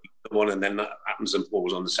one, and then that happens and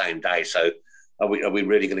falls on the same day. So are we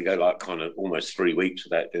really going to go like kind of almost 3 weeks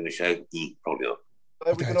without doing a show? Probably not.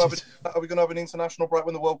 Are we going to have an international break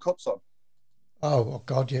when the World Cup's on? Oh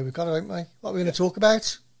God, yeah, we've got to, haven't we? What are we going to talk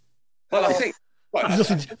about? Well, I think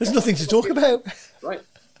there's nothing to talk about. Right.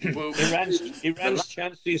 Well, Iran's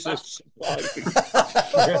chances of surviving.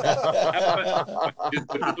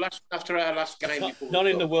 After our last game, not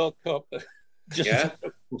in the World Cup.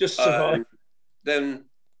 Just survive. Then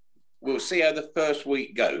we'll see how the first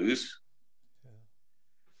week goes.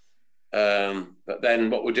 But then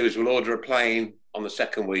what we'll do is we'll order a plane on the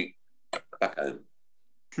second week back home.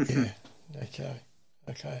 Yeah.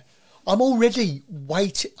 Okay. I'm already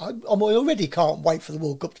waiting. I already can't wait for the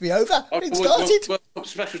World Cup to be over. It started. World Cup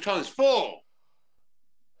special times 4.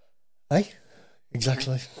 Hey,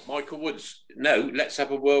 exactly. Michael Woods. No, let's have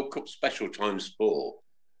a World Cup special times 4.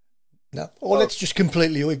 No, or let's just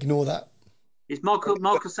completely ignore that. Is Michael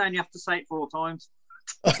saying you have to say it 4 times?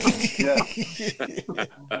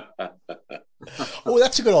 Oh,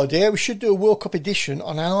 that's a good idea. We should do a World Cup edition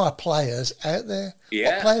on our players out there.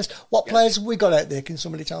 Yeah. What players have we got out there? Can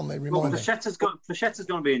somebody tell me? Remind me. Flechette's going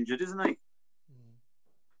to be injured, isn't he?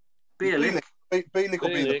 Bielik will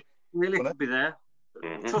be there.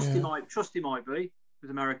 Mm-hmm. Trusty might be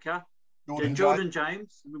with America. Jordan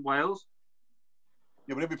James with Wales.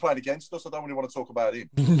 Yeah, but he'll be playing against us. I don't really want to talk about him.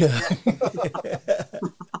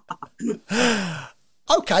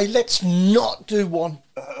 Okay, let's not do one.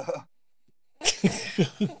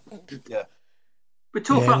 Yeah. We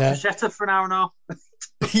talk about Flechette for an hour and a half.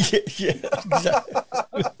 yeah, exactly.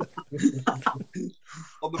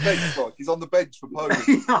 On the bench, like he's on the bench for Poland.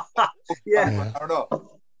 Yeah. Fair enough.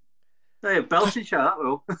 Hey, a belting show, that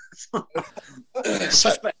will.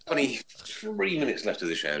 So, about 23 minutes left of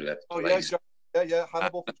the show left. Oh, yeah.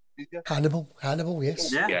 Hannibal,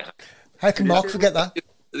 yes. Yeah. How can Mark forget that? At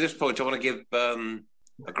this point, I want to give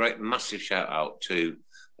a great, massive shout out to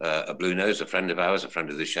a Blue Nose, a friend of ours, a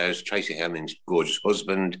friend of the show's, Tracy Hemmings' gorgeous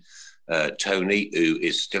husband, Tony, who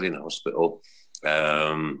is still in hospital.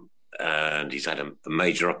 And he's had a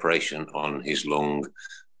major operation on his lung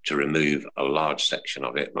to remove a large section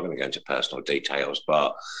of it. I'm not going to go into personal details,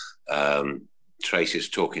 but Tracy's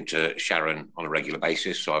talking to Sharon on a regular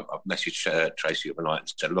basis. So I've messaged Tracy overnight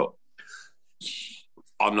and said, look,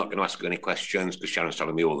 I'm not going to ask her any questions because Sharon's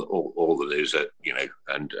telling me all the news that,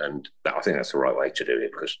 and I think that's the right way to do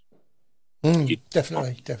it because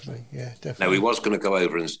definitely. Now, we was going to go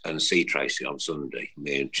over and see Tracy on Sunday,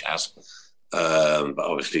 me and Chaz, but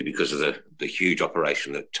obviously because of the huge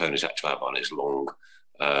operation that Tony's had to have on his lung,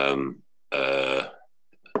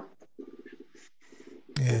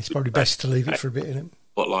 it's probably best to leave it for a bit, isn't it?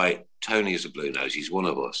 But like Tony is a Blue Nose, he's one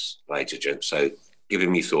of us, right, gents? So give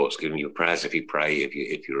him your thoughts, give him your prayers if you pray,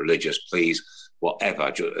 if you're religious, please,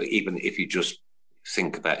 whatever, even if you just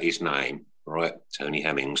think about his name, right, Tony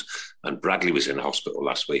Hemmings. And Bradley was in the hospital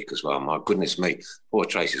last week as well. My goodness me, poor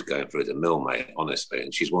Tracy's going through the mill, mate, honestly,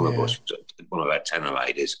 and she's one of us, one of our tenor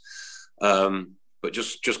ladies. But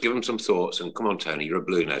just give him some thoughts and come on, Tony, you're a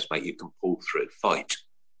Blue Nose, mate, you can pull through. Fight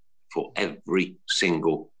for every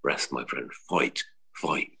single breath, my friend. Fight.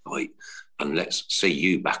 And let's see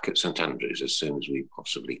you back at St Andrews as soon as we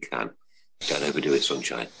possibly can. Don't overdo it,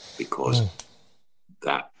 sunshine, because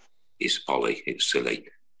that is folly. It's silly.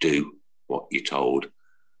 Do what you're told.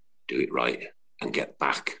 Do it right and get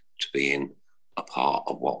back to being a part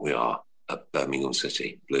of what we are at Birmingham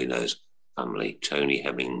City. Blue Nose family, Tony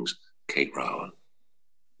Hemmings, Kate Rowan.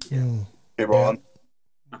 Kate Rowan.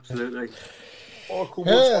 Absolutely. Michael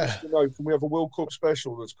wants to know, can we have a World Cup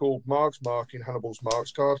special that's called Mark's Mark in Hannibal's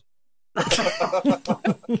Mark's card?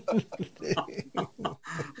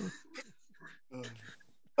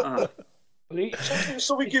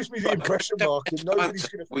 Something gives me the impression, Mark, that nobody's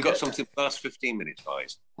going to. We got something for the last 15 minutes,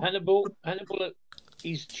 guys. Hannibal,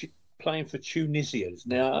 he's playing for Tunisia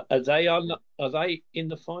now. Are they in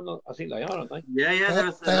the final? I think they are, aren't they? Yeah,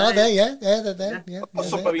 they are there. Yeah, they're there. Yeah, I've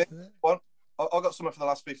got something for the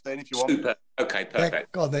last 15 if you want. Super. Okay, perfect. Yeah,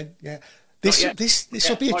 go on then. Yeah. This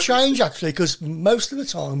will be a change actually, because most of the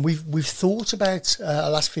time we've thought about our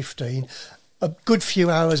last 15 a good few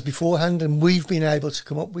hours beforehand, and we've been able to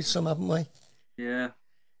come up with some, haven't we? Yeah.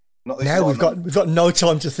 Now we've got no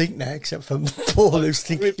time to think now, except for Paul, who's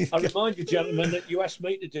thinking. I remind you, gentlemen, that you asked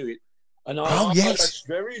me to do it, and yes, that's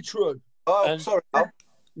very true. Sorry.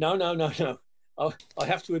 No. I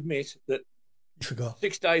have to admit that you forgot.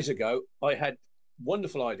 6 days ago, I had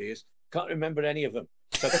wonderful ideas. Can't remember any of them.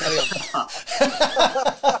 So carry on.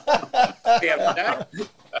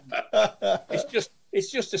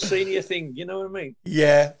 It's just a senior thing, you know what I mean?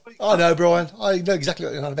 Yeah, I know, Brian. I know exactly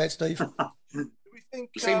what you're on about, Steve.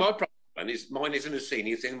 See, my problem is mine isn't a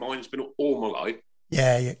senior thing. Mine's been all my life.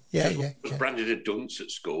 Yeah. I was branded a dunce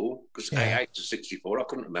at school because 8 to 64. I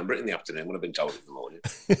couldn't remember it in the afternoon when I've been told in the morning.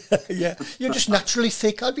 Yeah, you're just naturally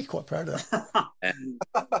thick. I'd be quite proud of that.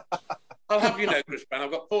 I'll have you know, Chris Brown,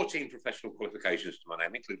 I've got 14 professional qualifications to my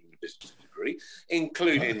name, including a business degree,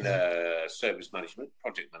 including service management,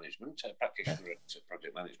 project management, practitioner at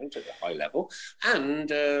project management at a high level, and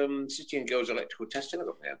City and Girls electrical testing. I've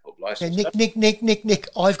got my own pub licence. Nick,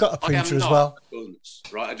 I've got a printer as well.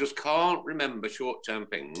 Right, I just can't remember short-term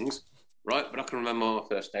things, right, but I can remember my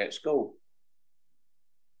first day at school.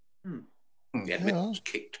 The admin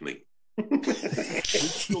kicked me. Which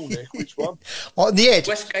school, Nick? Which one? On the edge.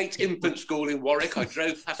 Westgate Infant School in Warwick. I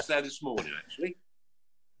drove past there this morning, actually.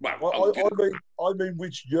 Well, I mean,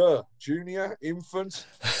 which year? Junior, infant,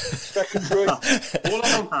 secondary,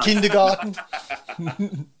 kindergarten,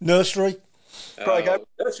 nursery.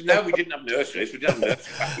 No, we didn't have nurseries. We didn't have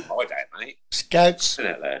nurseries back in my day, mate. Scouts.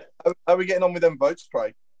 How are we getting on with them votes,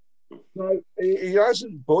 Craig? No, he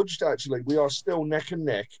hasn't budged, actually. We are still neck and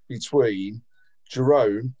neck between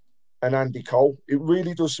Jerome and Andy Cole. It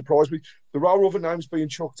really does surprise me. There are other names being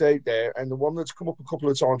chucked out there, and the one that's come up a couple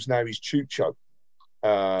of times now is Chucho.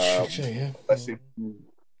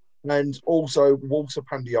 And also Walter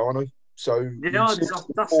Pandiano. So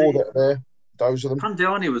that's four that are there. Those are them.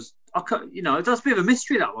 Pandiani was, that's a bit of a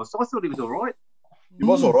mystery, that was. I thought he was all right. He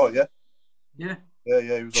was all right, yeah. Yeah. He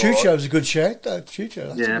was Chucho's a good shout, though.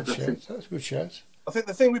 Chucho, that's a good shout. I think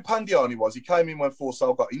the thing with Pandiani was he came in when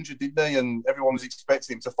Forsell got injured, didn't he? And everyone was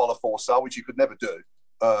expecting him to follow Forsell, which he could never do.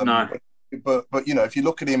 No. But you know, if you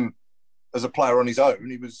look at him as a player on his own,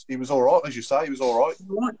 he was all right, as you say. He was all right.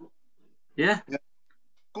 Yeah.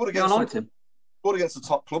 Scored against I liked him. Scored against the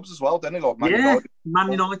top clubs as well, didn't he? Like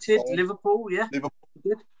Man United, Liverpool. Yeah. Liverpool.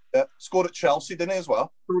 Yeah. Scored at Chelsea, didn't he, as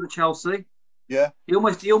well? Scored at Chelsea. Yeah. He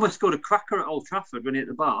almost scored a cracker at Old Trafford when he hit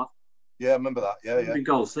the bar. Yeah, I remember that. Yeah. Big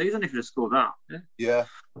goal season if he'd have scored that. Yeah.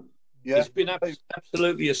 He's been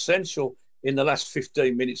absolutely essential in the last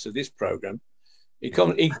 15 minutes of this programme.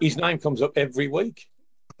 His name comes up every week.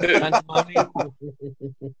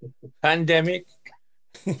 Pandemic.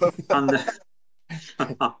 Pan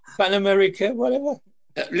America, whatever.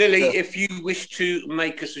 Lily, if you wish to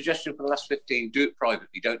make a suggestion for the last 15, do it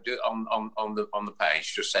privately. Don't do it on the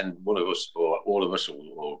page. Just send one of us or all of us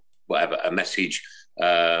or whatever a message.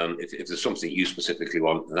 If there's something you specifically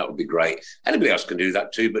want, then that would be great. Anybody else can do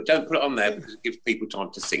that too, but don't put it on there because it gives people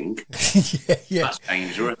time to think. Yeah. That's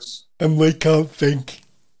dangerous. And we can't think.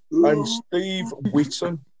 And Steve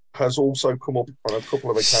Whitten has also come up on a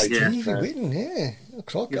couple of occasions. Steve Whitten, yeah.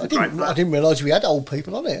 I didn't realise we had old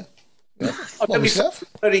people on here. Yeah. I don't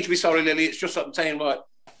need to be sorry, Lily. It's just I'm saying, like,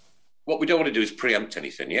 what we don't want to do is preempt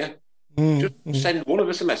anything, yeah? Just send one of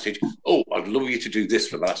us a message. Oh, I'd love you to do this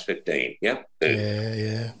for the last 15, yeah?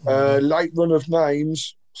 Yeah. Late run of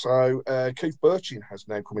names. So Keith Birchin has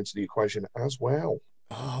now come into the equation as well.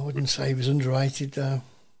 Oh, I wouldn't say he was underrated, though.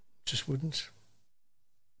 Just wouldn't.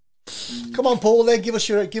 Come on, Paul. Then give us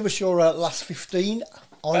your last 15.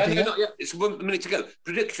 Idea. Not yet. It's 1 minute to go.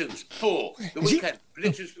 Predictions for the weekend.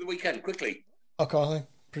 Predictions for the weekend, quickly. Okay,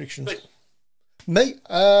 predictions. Please. Me,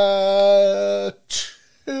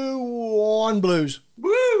 2-1 Blues.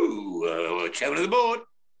 Woo! Chairman of the board.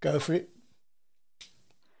 Go for it.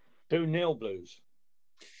 2-0 Blues.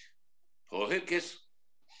 Paul Hipkiss.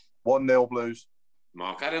 1-0 Blues.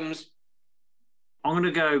 Mark Adams. I'm going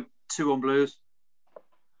to go 2-1 Blues.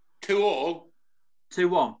 2-all?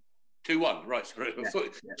 2-1. 2-1, right. Sorry. I was going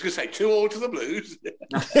to say 2-all to the Blues.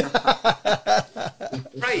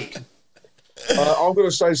 Craig. I'm going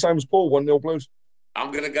to say the same as Paul, 1-0 Blues. I'm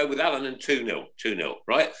going to go with Alan and 2-0. 2-0,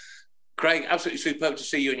 right? Craig, absolutely superb to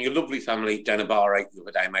see you and your lovely family down at Bar 8 the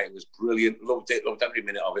other day, mate. It was brilliant. Loved it. Loved every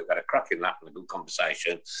minute of it. We had a cracking laugh and a good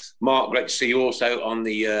conversation. Mark, great to see you also on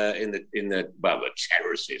the the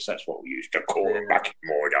terraces. That's what we used to call it back in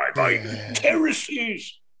my day, mate.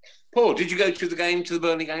 Terraces. Paul, did you go to the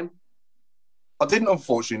Burnley game? I didn't,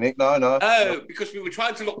 unfortunately, Nick. No. Oh, because we were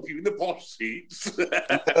trying to look for you in the boss seats.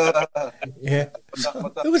 Yeah.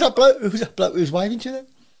 Who was that bloke? Who was waving to them?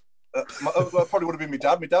 Probably would have been my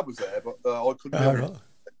dad. My dad was there, but I couldn't. Right.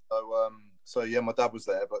 So yeah, my dad was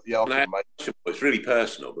there, but yeah, I couldn't make it. It's really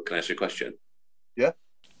personal, but can I ask you a question? Yeah.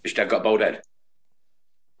 Has your dad got a bald head?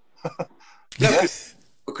 Yeah.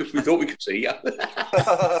 Because we thought we could see you.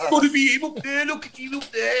 Got to be him up there. Look at you up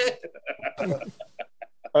there.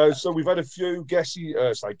 So we've had a few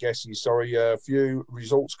a few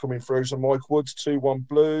results coming through. So Mike Woods, 2-1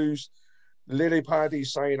 Blues. Lily Paddy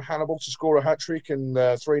saying Hannibal to score a hat-trick and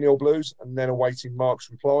 3-0 Blues, and then awaiting Mark's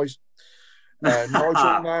replies.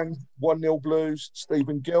 Nigel Mann, 1-0 Blues.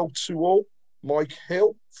 Stephen Gill, 2-all. Mike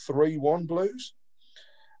Hill, 3-1 Blues.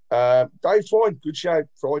 Dave Twine, good shout.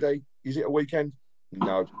 Friday, is it a weekend?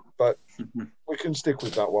 No, but we can stick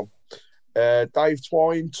with that one. Dave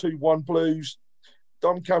Twine, 2-1 Blues.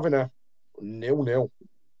 Dom Kavanagh, 0-0.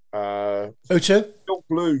 0-2?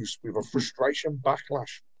 Blues with a frustration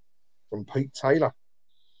backlash from Pete Taylor.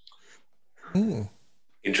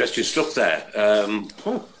 Interesting stuff there.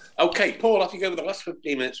 Okay, Paul, off you go with the last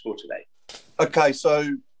 15 minutes for today. Okay, so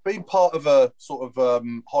being part of a sort of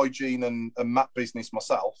hygiene and mat business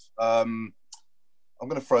myself, I'm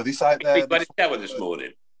going to throw this out there. You had a shower this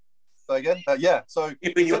morning. Say again? Yeah. So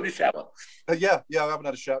you've been in the shower? Yeah, I haven't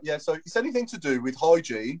had a shower. Yeah, so it's anything to do with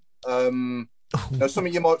hygiene.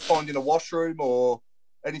 Something you might find in a washroom or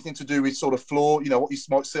anything to do with sort of floor, what you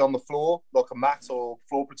might see on the floor, like a mat or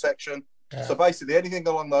floor protection. Yeah. So basically anything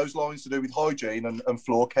along those lines to do with hygiene and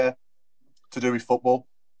floor care to do with football.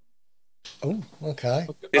 Oh, okay.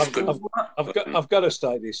 I've got to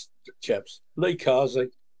say this, chaps. Lee Carsey.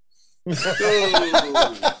 That's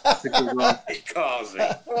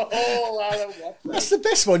the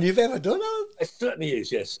best one you've ever done. It certainly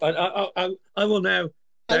is. Yes, I will now.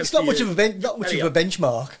 And it's not much of a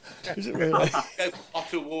benchmark, is it really? Go for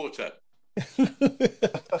hotter water.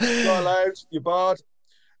 Not allowed. You're barred.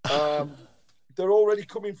 They're already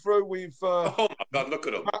coming through with. Oh my God! Look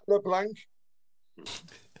at them. Pat LeBlanc.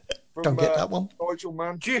 Don't get that one. Nigel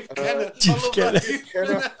Mann. Jif Kenner.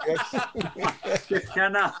 Jif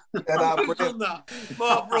Kenner.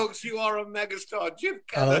 Mark Brooks, you are a megastar. Jif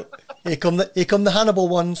Kenner. Here come the Hannibal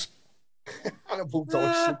ones. Hannibal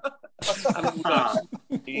Dyson.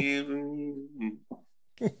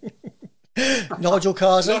 Nigel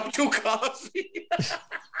Carsey. Nigel Carsey.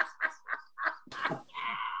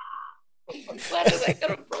 Where do they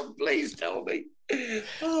get it from? Please tell me.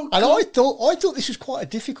 Oh, and I thought this was quite a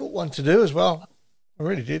difficult one to do as well. I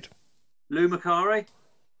really did. Lou Macari.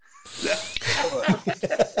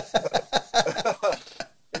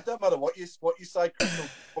 It doesn't matter what you say, Crystal.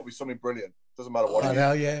 Probably something brilliant. Doesn't matter what. I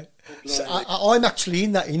know, yeah. So I'm actually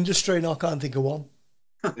in that industry, and I can't think of one.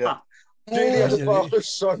 Yeah. Delia the Barber's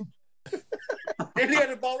son. Delia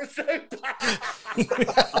the Barber's son.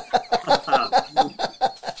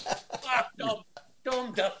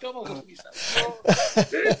 Don't look at yourself.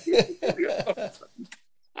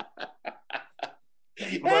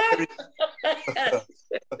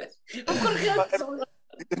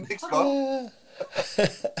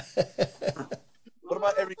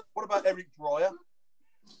 What about Eric Dwyer?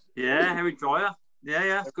 Yeah, Eric Dwyer.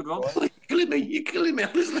 Yeah, good one. You're killing me,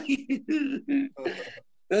 honestly.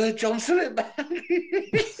 Johnson it back. That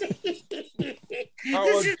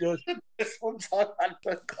was good. This one's I've had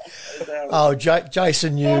for Oh,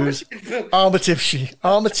 Jason Hughes,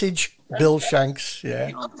 Armitage, Bill Shanks.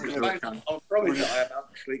 Yeah. I promise that I am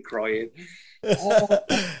actually crying.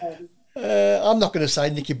 I'm not going to say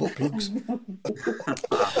Nicky Butt Plugs.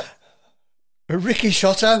 Ricky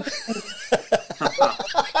Shotto.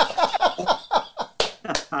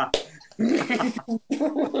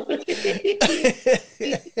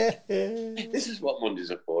 This is what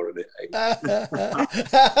Mondays are for, isn't it?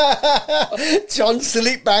 John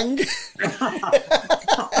Silly Bang. That's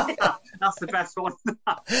the best one.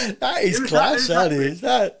 That is class, that is.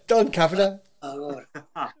 Don Kavanagh.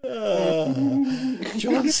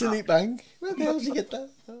 John Silly Bang. Where the hell did you get that?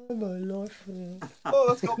 Oh, my life. Oh,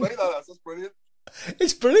 that's got me, that's brilliant.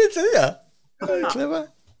 It's brilliant, isn't it? Very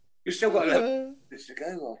clever. You've still got 11 minutes to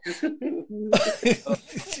go.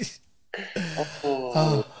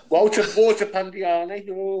 Walter Pandiani.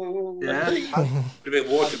 Yeah. A bit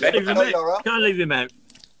water. Can't leave him out.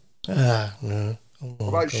 No. What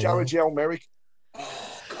about Sharajel Merrick?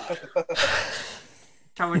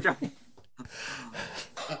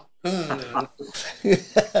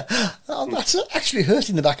 Oh, that's actually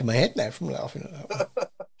hurting the back of my head now from laughing at that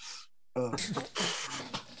one.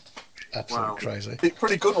 Absolutely crazy. It's a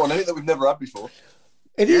pretty good one, isn't it, that we've never had before?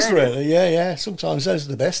 It is really, yeah. Sometimes those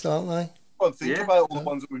are the best, aren't they? Think about all the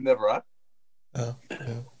ones that we've never had. Oh,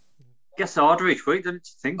 yeah. Gets harder each week, doesn't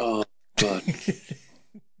you think? Oh, God.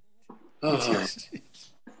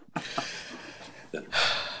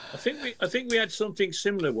 I think we had something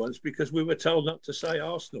similar once because we were told not to say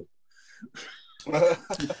Arsenal. Oh,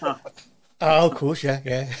 of course,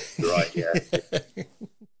 yeah. Right, yeah.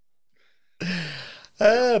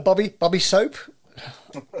 Bobby Soap.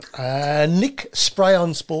 Nick Spray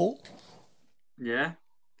on Spall. Yeah.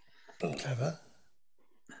 Clever.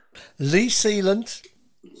 Lee Sealand.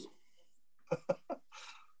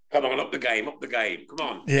 Come on, up the game. Come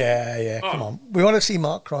on. Yeah. Come on. We want to see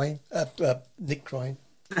Mark crying. Nick crying.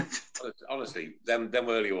 Honestly, them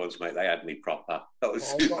earlier ones, mate, they had me proper. That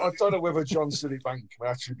was... I don't know whether John Sillybank can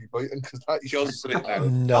actually be beaten because that is John Sillybank.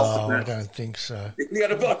 No, I don't think so. Yeah,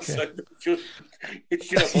 that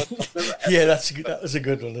was a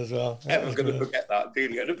good one as well. I'm going to forget that.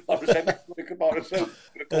 Dealing at the bottom,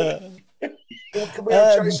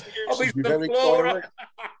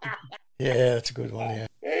 yeah, that's a good one. Yeah.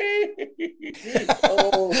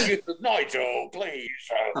 Nigel, please.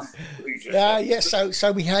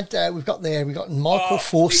 So we had we've got Michael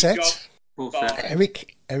Fawcett,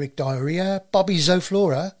 Eric Diarrhea, Bobby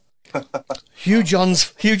Zoflora, Hugh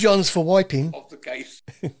Johns for wiping, off the case,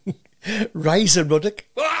 Razor Ruddock.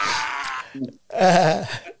 I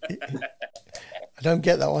don't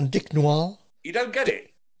get that one. Dick Noir. You don't get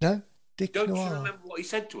it? No, Dick Noir. Noir. Don't you remember what he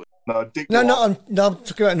said to us? No, Dick Noir. I'm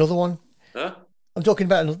talking about another one. Huh? I'm talking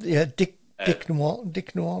about another. Dick Noir.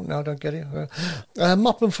 Dick Noir. No, I don't get it.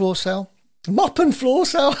 Mop and floor cell.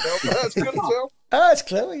 That's good, Phil. That's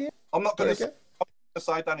clever. Yeah. I'm not going to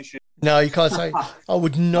say Danny shit. No, you can't say. I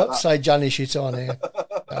would not say Johnny shit on here.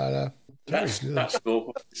 No. That's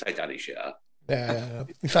awful. Say Danny shit. Yeah.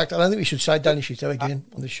 In fact, I don't think we should say Danny Shito again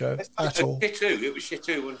on the show at all. Shit too. It was shit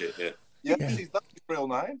too, wasn't it? Yeah. That's his real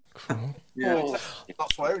name. Yeah. He's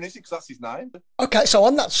not swearing, is he? Because that's his name. Okay, so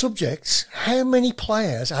on that subject, how many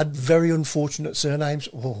players had very unfortunate surnames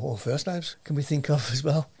or first names can we think of as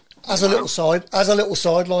well? As a little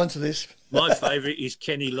sideline to this. My favourite is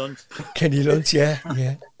Kenny Lunt. Kenny Lunt, yeah.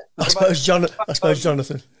 I suppose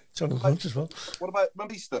Jonathan Hunt as well. What about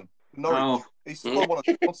Easton? No, he's still one of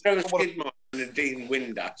Skidmore and Dean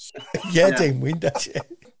Windass. Yeah, Dean Windass.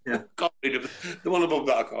 Yeah. Can't read it. The one above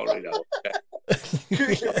that I can't read out.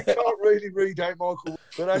 You can't really read out, Michael,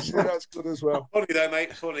 but actually that's good as well. Funny though,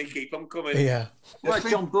 mate. Funny. Keep them coming. Yeah. Right,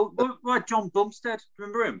 John Bumstead.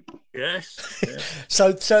 Remember him? Yes. Yeah.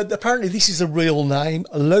 So apparently this is a real name,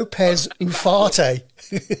 Lopez Ufarte.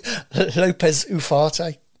 Lopez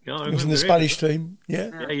Ufarte. Yeah, he was in the Spanish team. Yeah.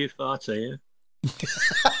 Yeah, Ufarte, yeah.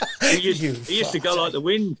 He used to go like the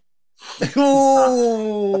wind.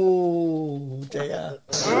 Oh dear.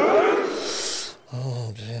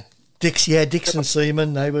 Oh dear. Dixon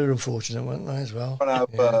Seaman, they were unfortunate, weren't they, as well? Run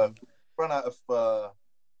out of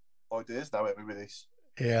ideas now, haven't we, with this?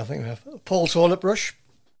 Yeah, I think we have. Paul Toilet Brush.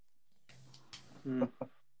 I'm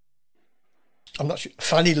not sure.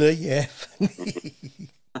 Fanny Lee, yeah.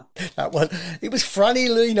 That one. It was Franny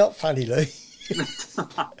Lee, not Fanny Lee.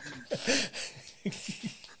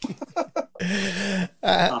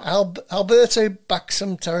 Alberto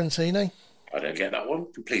Baxam Tarantino. I don't get that one.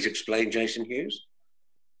 Please explain, Jason Hughes.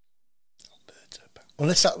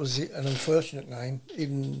 Unless that was an unfortunate name,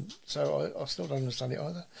 even so, I still don't understand it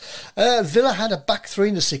either. Villa had a back three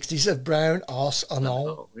in the 60s of Brown, Arse, and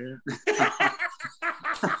all. Yeah.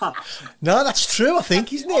 No, that's true, I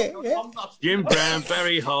think, isn't it? Yeah. Jim Brown,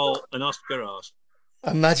 Barry Hall, and Oscar Arse.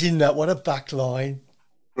 Imagine that, what a back line.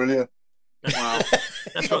 Brilliant. Wow.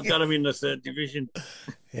 That's what got him in the third division.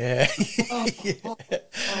 Yeah.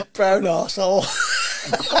 Brown arsehole.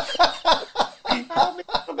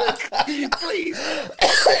 Please.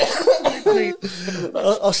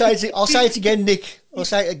 I'll say it again, Nick.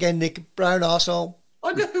 Brown arsehole.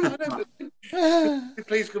 I know.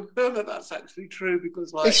 Please confirm that that's actually true,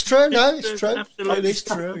 because it's true. No, it's true. Absolutely. It is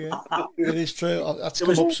true. Yeah, it is true. That's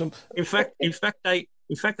come up some. In fact,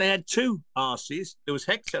 they had two arses. There was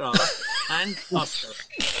Hector Arse and Oscar.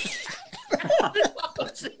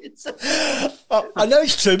 I know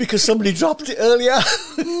it's true because somebody dropped it earlier.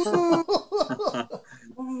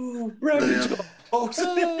 Oh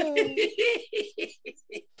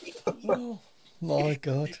my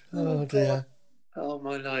God! Oh dear! Oh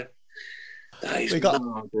my life!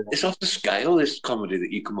 It's off the scale. This comedy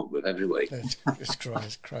that you come up with every week.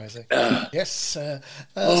 It's crazy. Yes. So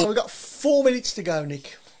we've got 4 minutes to go,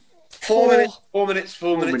 Nick. 4 minutes. 4 minutes.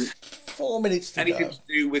 4 minutes to Anything go. to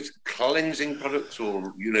do with cleansing products, or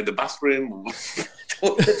the bathroom?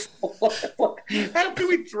 How can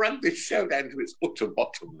we drag this show down to its utter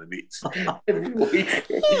bottom limits every week?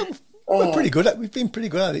 We're pretty good at. We've been pretty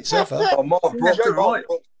good at it so far. Mark Brooks, I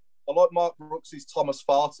like Mark Brooks' Thomas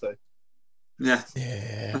Farty. Yeah.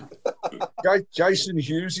 Jason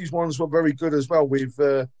Hughes, his ones were very good as well with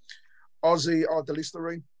Ozzy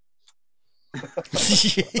Ardelisterine.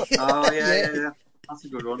 Oh yeah. That's a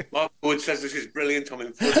good one. Mark Wood says this is brilliant. I'm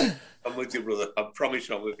in front. I'm with you, brother. I promise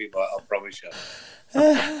I'm with you, mate. I promise you.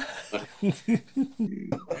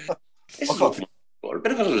 It's got a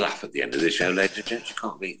bit of a laugh at the end of the show, ladies and gents. You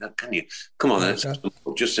can't beat that, can you? Come on, then.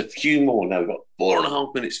 Just a few more now. We've got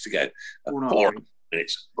 4.5 minutes to go. 4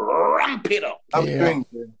 minutes. Ramp it up. How are we doing,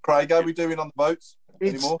 Craig? How are we doing on the votes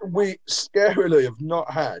anymore? We scarily have not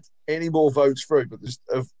had any more votes through, but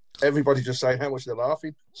of everybody just saying how much they're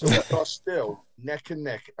laughing. So we are still neck and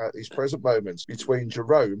neck at these present moments between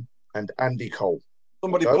Jerome and Andy Cole.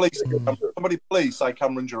 Somebody please say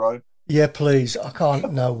Cameron Jerome. Yeah, please. I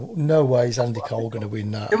can't. No way is Andy Cole going to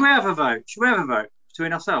win that. Should we have a vote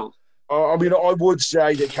between ourselves? I mean, I would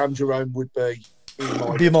say that Cam Jerome would be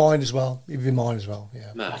mine as well. He'd be mine as well.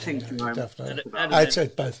 Yeah, I think Jerome. Definitely. I'd say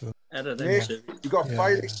both of them. Nick, you've got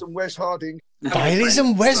Bayless and Wes Harding. Bayless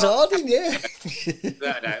and Wes Harding, yeah.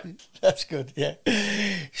 No. That's good, yeah.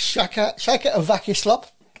 Shaka and Vakislop.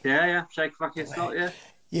 Yeah. Shake Vakislop, yeah.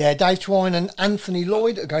 Yeah, Dave Twine and Anthony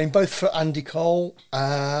Lloyd are going both for Andy Cole.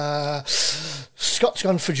 Scott's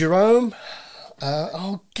gone for Jerome.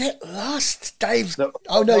 Get lost, Dave. You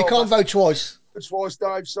can't vote twice. Twice,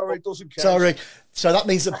 Dave. Sorry, it doesn't count. Sorry. So that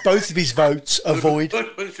means that both of his votes are void.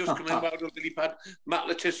 But it's just coming back to the lily pad. Matt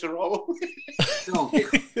Letizia roll.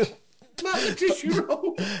 Matt Letizia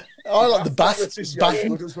roll. I like the Bath as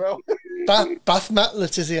well. Bath Matt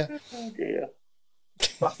Letizia. Oh dear.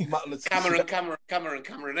 Cameron.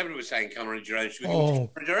 Everyone was saying Cameron Jerome. Should we go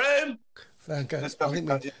Cameron Jerome? Okay. Let's go. We've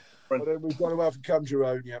got to have Cam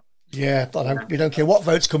Jerome, yeah. Yeah, but we don't care what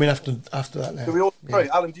votes come in after that now. Do we all agree?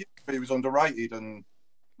 Alan, do you think he was underrated and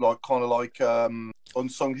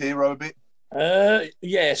unsung hero a bit?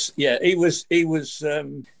 Yes, yeah. He was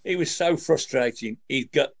so frustrating. He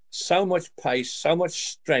got so much pace, so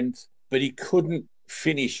much strength, but he couldn't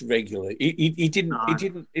finish regularly. He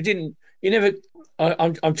didn't You never.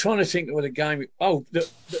 I'm trying to think of the game. Oh,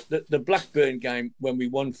 the Blackburn game when we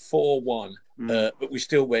won 4-1, but we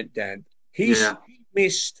still went down. He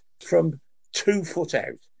missed from 2 foot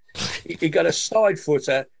out. He got a side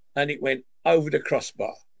footer and it went over the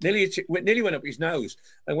crossbar. Nearly went up his nose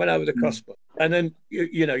and went over the crossbar. And then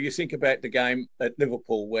you think about the game at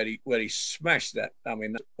Liverpool where he smashed that. I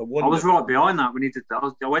mean, I was right behind that when he did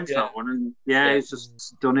that. I went to that one, and it's just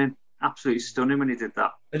stunning, absolutely stunning when he did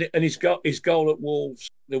that. And he's got his goal at Wolves,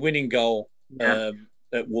 the winning goal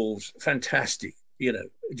at Wolves, fantastic.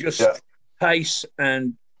 Just pace,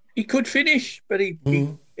 and he could finish, but he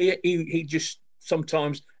just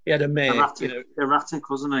sometimes. He had a mare. Erratic,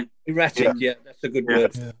 wasn't he? Erratic, that's a good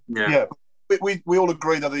word. Yeah. We all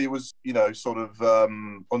agree that he was, sort of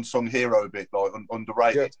unsung hero a bit, like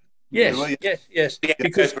underrated. Yes.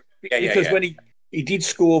 Because when he did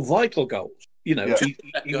score vital goals, he was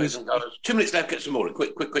 2 minutes left. Get some more.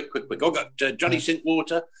 Quick. I've got Johnny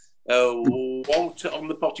Sinkwater, Walter on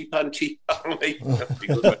the potty panty.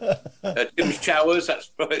 Tim's Showers.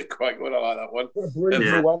 That's quite good. I like that one.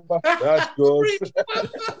 That's good.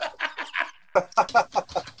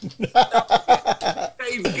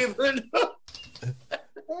 Dave Gibbon.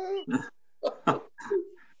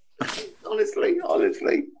 honestly.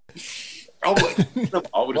 I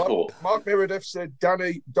would have thought. Mark Meredith said,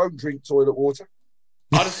 "Danny, don't drink toilet water."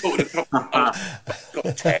 I'd have thought it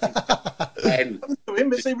got 10.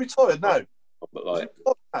 Is he retired now? But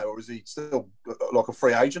or is he still like a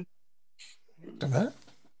free agent? Don't know.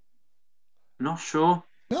 Not sure.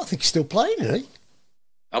 No, I think he's still playing, isn't he?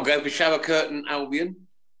 I'll go for Shower Curtain Albion.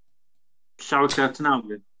 Shower Curtain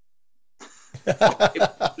Albion.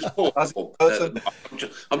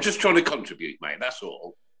 I'm just trying to contribute, mate. That's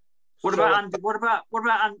all. What about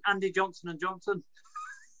Andy Johnson and Johnson?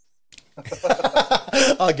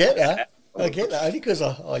 I get that. Only because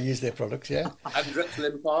I use their products, yeah. And Drexel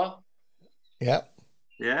Empire. Yeah.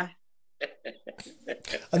 Yeah.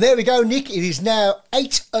 And there we go, Nick. It is now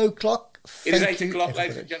 8 o'clock. It is 8 o'clock,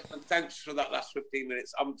 ladies and gentlemen. Thanks for that last 15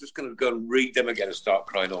 minutes. I'm just going to go and read them again and start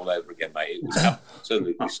crying all over again, mate. It was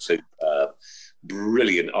absolutely superb.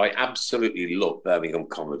 Brilliant. I absolutely love Birmingham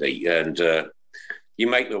comedy. And you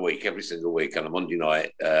make the week every single week on a Monday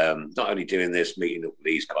night. Not only doing this, meeting up with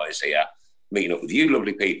these guys here, meeting up with you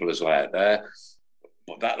lovely people as well out there.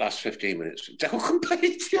 But that last 15 minutes, Delcom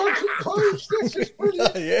Page. This is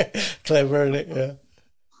brilliant. Yeah, clever, isn't it? Yeah.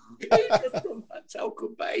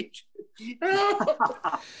 Delcom Page.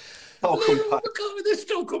 Look at this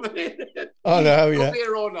still coming in. I know, yeah. I'm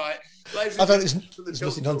here all night. I don't. There's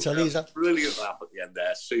nothing on telly, is that? Brilliant laugh at the end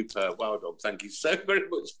there. Super. Well done. Thank you so very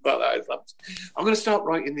much for that. I'm going to start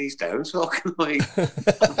writing these down so I can I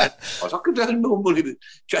could earn more money than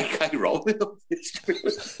J.K. Rowling.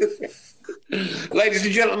 Ladies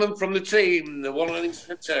and gentlemen from the team, the one and only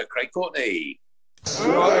Craig Courtney. Good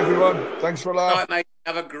night, everyone. Thanks for a laugh. All right, mate.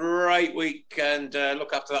 Have a great week and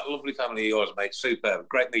look after that lovely family of yours, mate. Superb.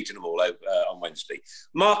 Great meeting them all on Wednesday.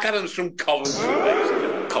 Mark Adams from Coventry,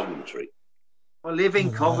 mate. Coventry. I live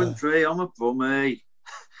in Coventry. I'm a bummy.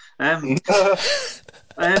 Yeah,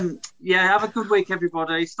 have a good week,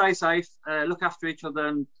 everybody. Stay safe. Look after each other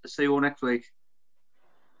and see you all next week.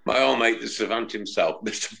 My old mate, the savant himself,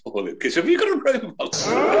 Mr. Fawley. Because have you got a room on?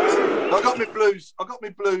 I got my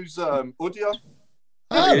blues hoodie on.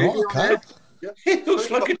 Oh, okay. Yeah. It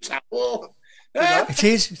looks like a towel. It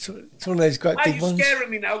is. It's one of those great big ones. You're scaring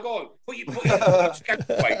me now. Go on. Put your scan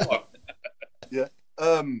away. Go on. Yeah.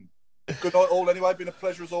 Good night, all. Anyway, been a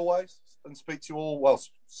pleasure as always, and speak to you all. Well,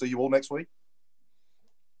 see you all next week.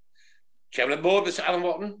 Chairman of Board, Mr. Alan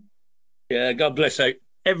Watton. Yeah, God bless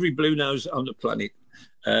every blue nose on the planet.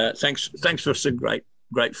 Thanks for some great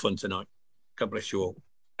fun tonight. God bless you all.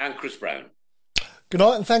 And Chris Brown. Good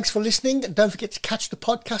night and thanks for listening. Don't forget to catch the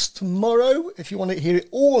podcast tomorrow if you want to hear it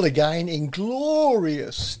all again in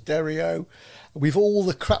glorious stereo with all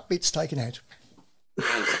the crap bits taken out.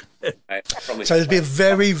 I promise. So there'll be a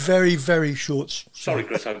very, very, very short. Sorry,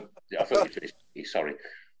 Chris. I thought you finished. Sorry.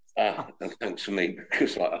 And thanks for me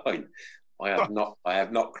because I have not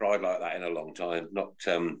cried like that in a long time. Not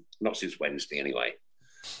since Wednesday anyway.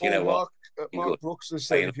 You know what? Mark Brooks has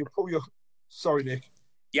said if you pull your. Sorry, Nick.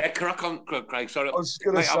 Yeah, crack on, Craig. Sorry. I was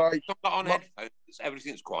going to say... I'm not on headphones.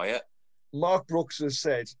 Everything's quiet. Mark Brooks has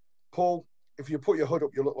said, Paul, if you put your hood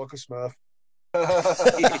up, you look like a Smurf.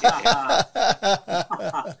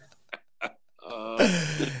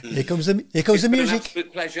 Here comes the music. An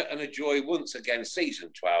absolute pleasure and a joy once again. Season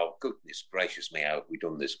 12. Goodness gracious me, how have we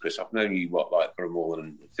done this, Chris? I've known you, for more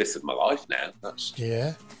than a fifth of my life now. That's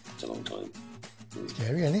a long time.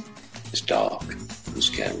 Scary, isn't it? It's dark and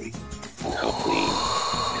scary. and Halloween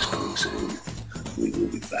is coming soon. We will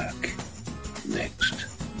be back next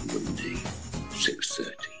Monday,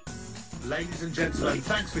 6:30. Ladies and gentlemen,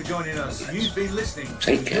 thanks for joining us. You've been listening to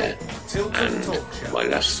Take care. Tilton And Talk Show. my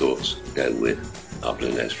last thoughts go with our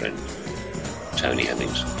Blue Nose friend, Tony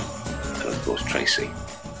Hemmings, and of course Tracy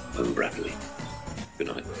and Bradley. Good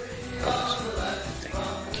night.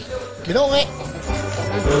 Good night.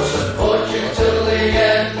 We'll support you till the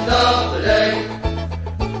end of the day.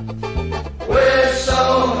 We're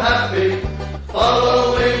so happy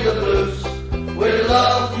following the blues. We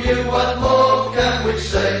love you, what more can we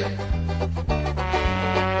say?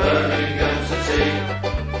 Birmingham's the team,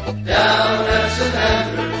 down at St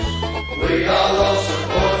Andrews. We are all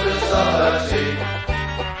supporters of our team.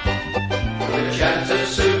 The chant of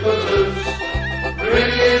Super Blues,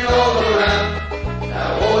 ringing all around.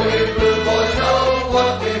 Now all you blue boys know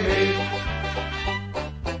what we mean.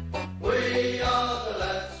 We are the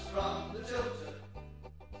lads from the Tilton.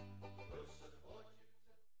 We'll support you.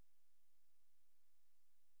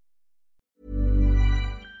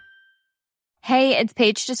 Hey, it's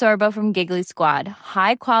Paige DeSorbo from Giggly Squad.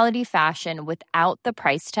 High quality fashion without the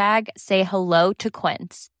price tag. Say hello to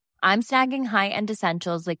Quince. I'm snagging high-end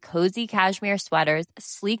essentials like cozy cashmere sweaters,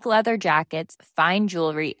 sleek leather jackets, fine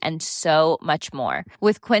jewelry, and so much more.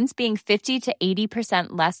 With Quince being 50 to 80%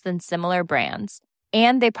 less than similar brands.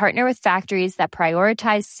 And they partner with factories that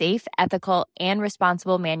prioritize safe, ethical, and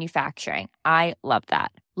responsible manufacturing. I love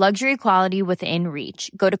that. Luxury quality within reach.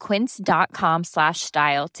 Go to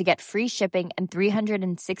quince.com/style to get free shipping and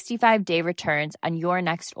 365-day returns on your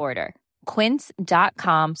next order.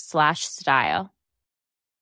 Quince.com/style.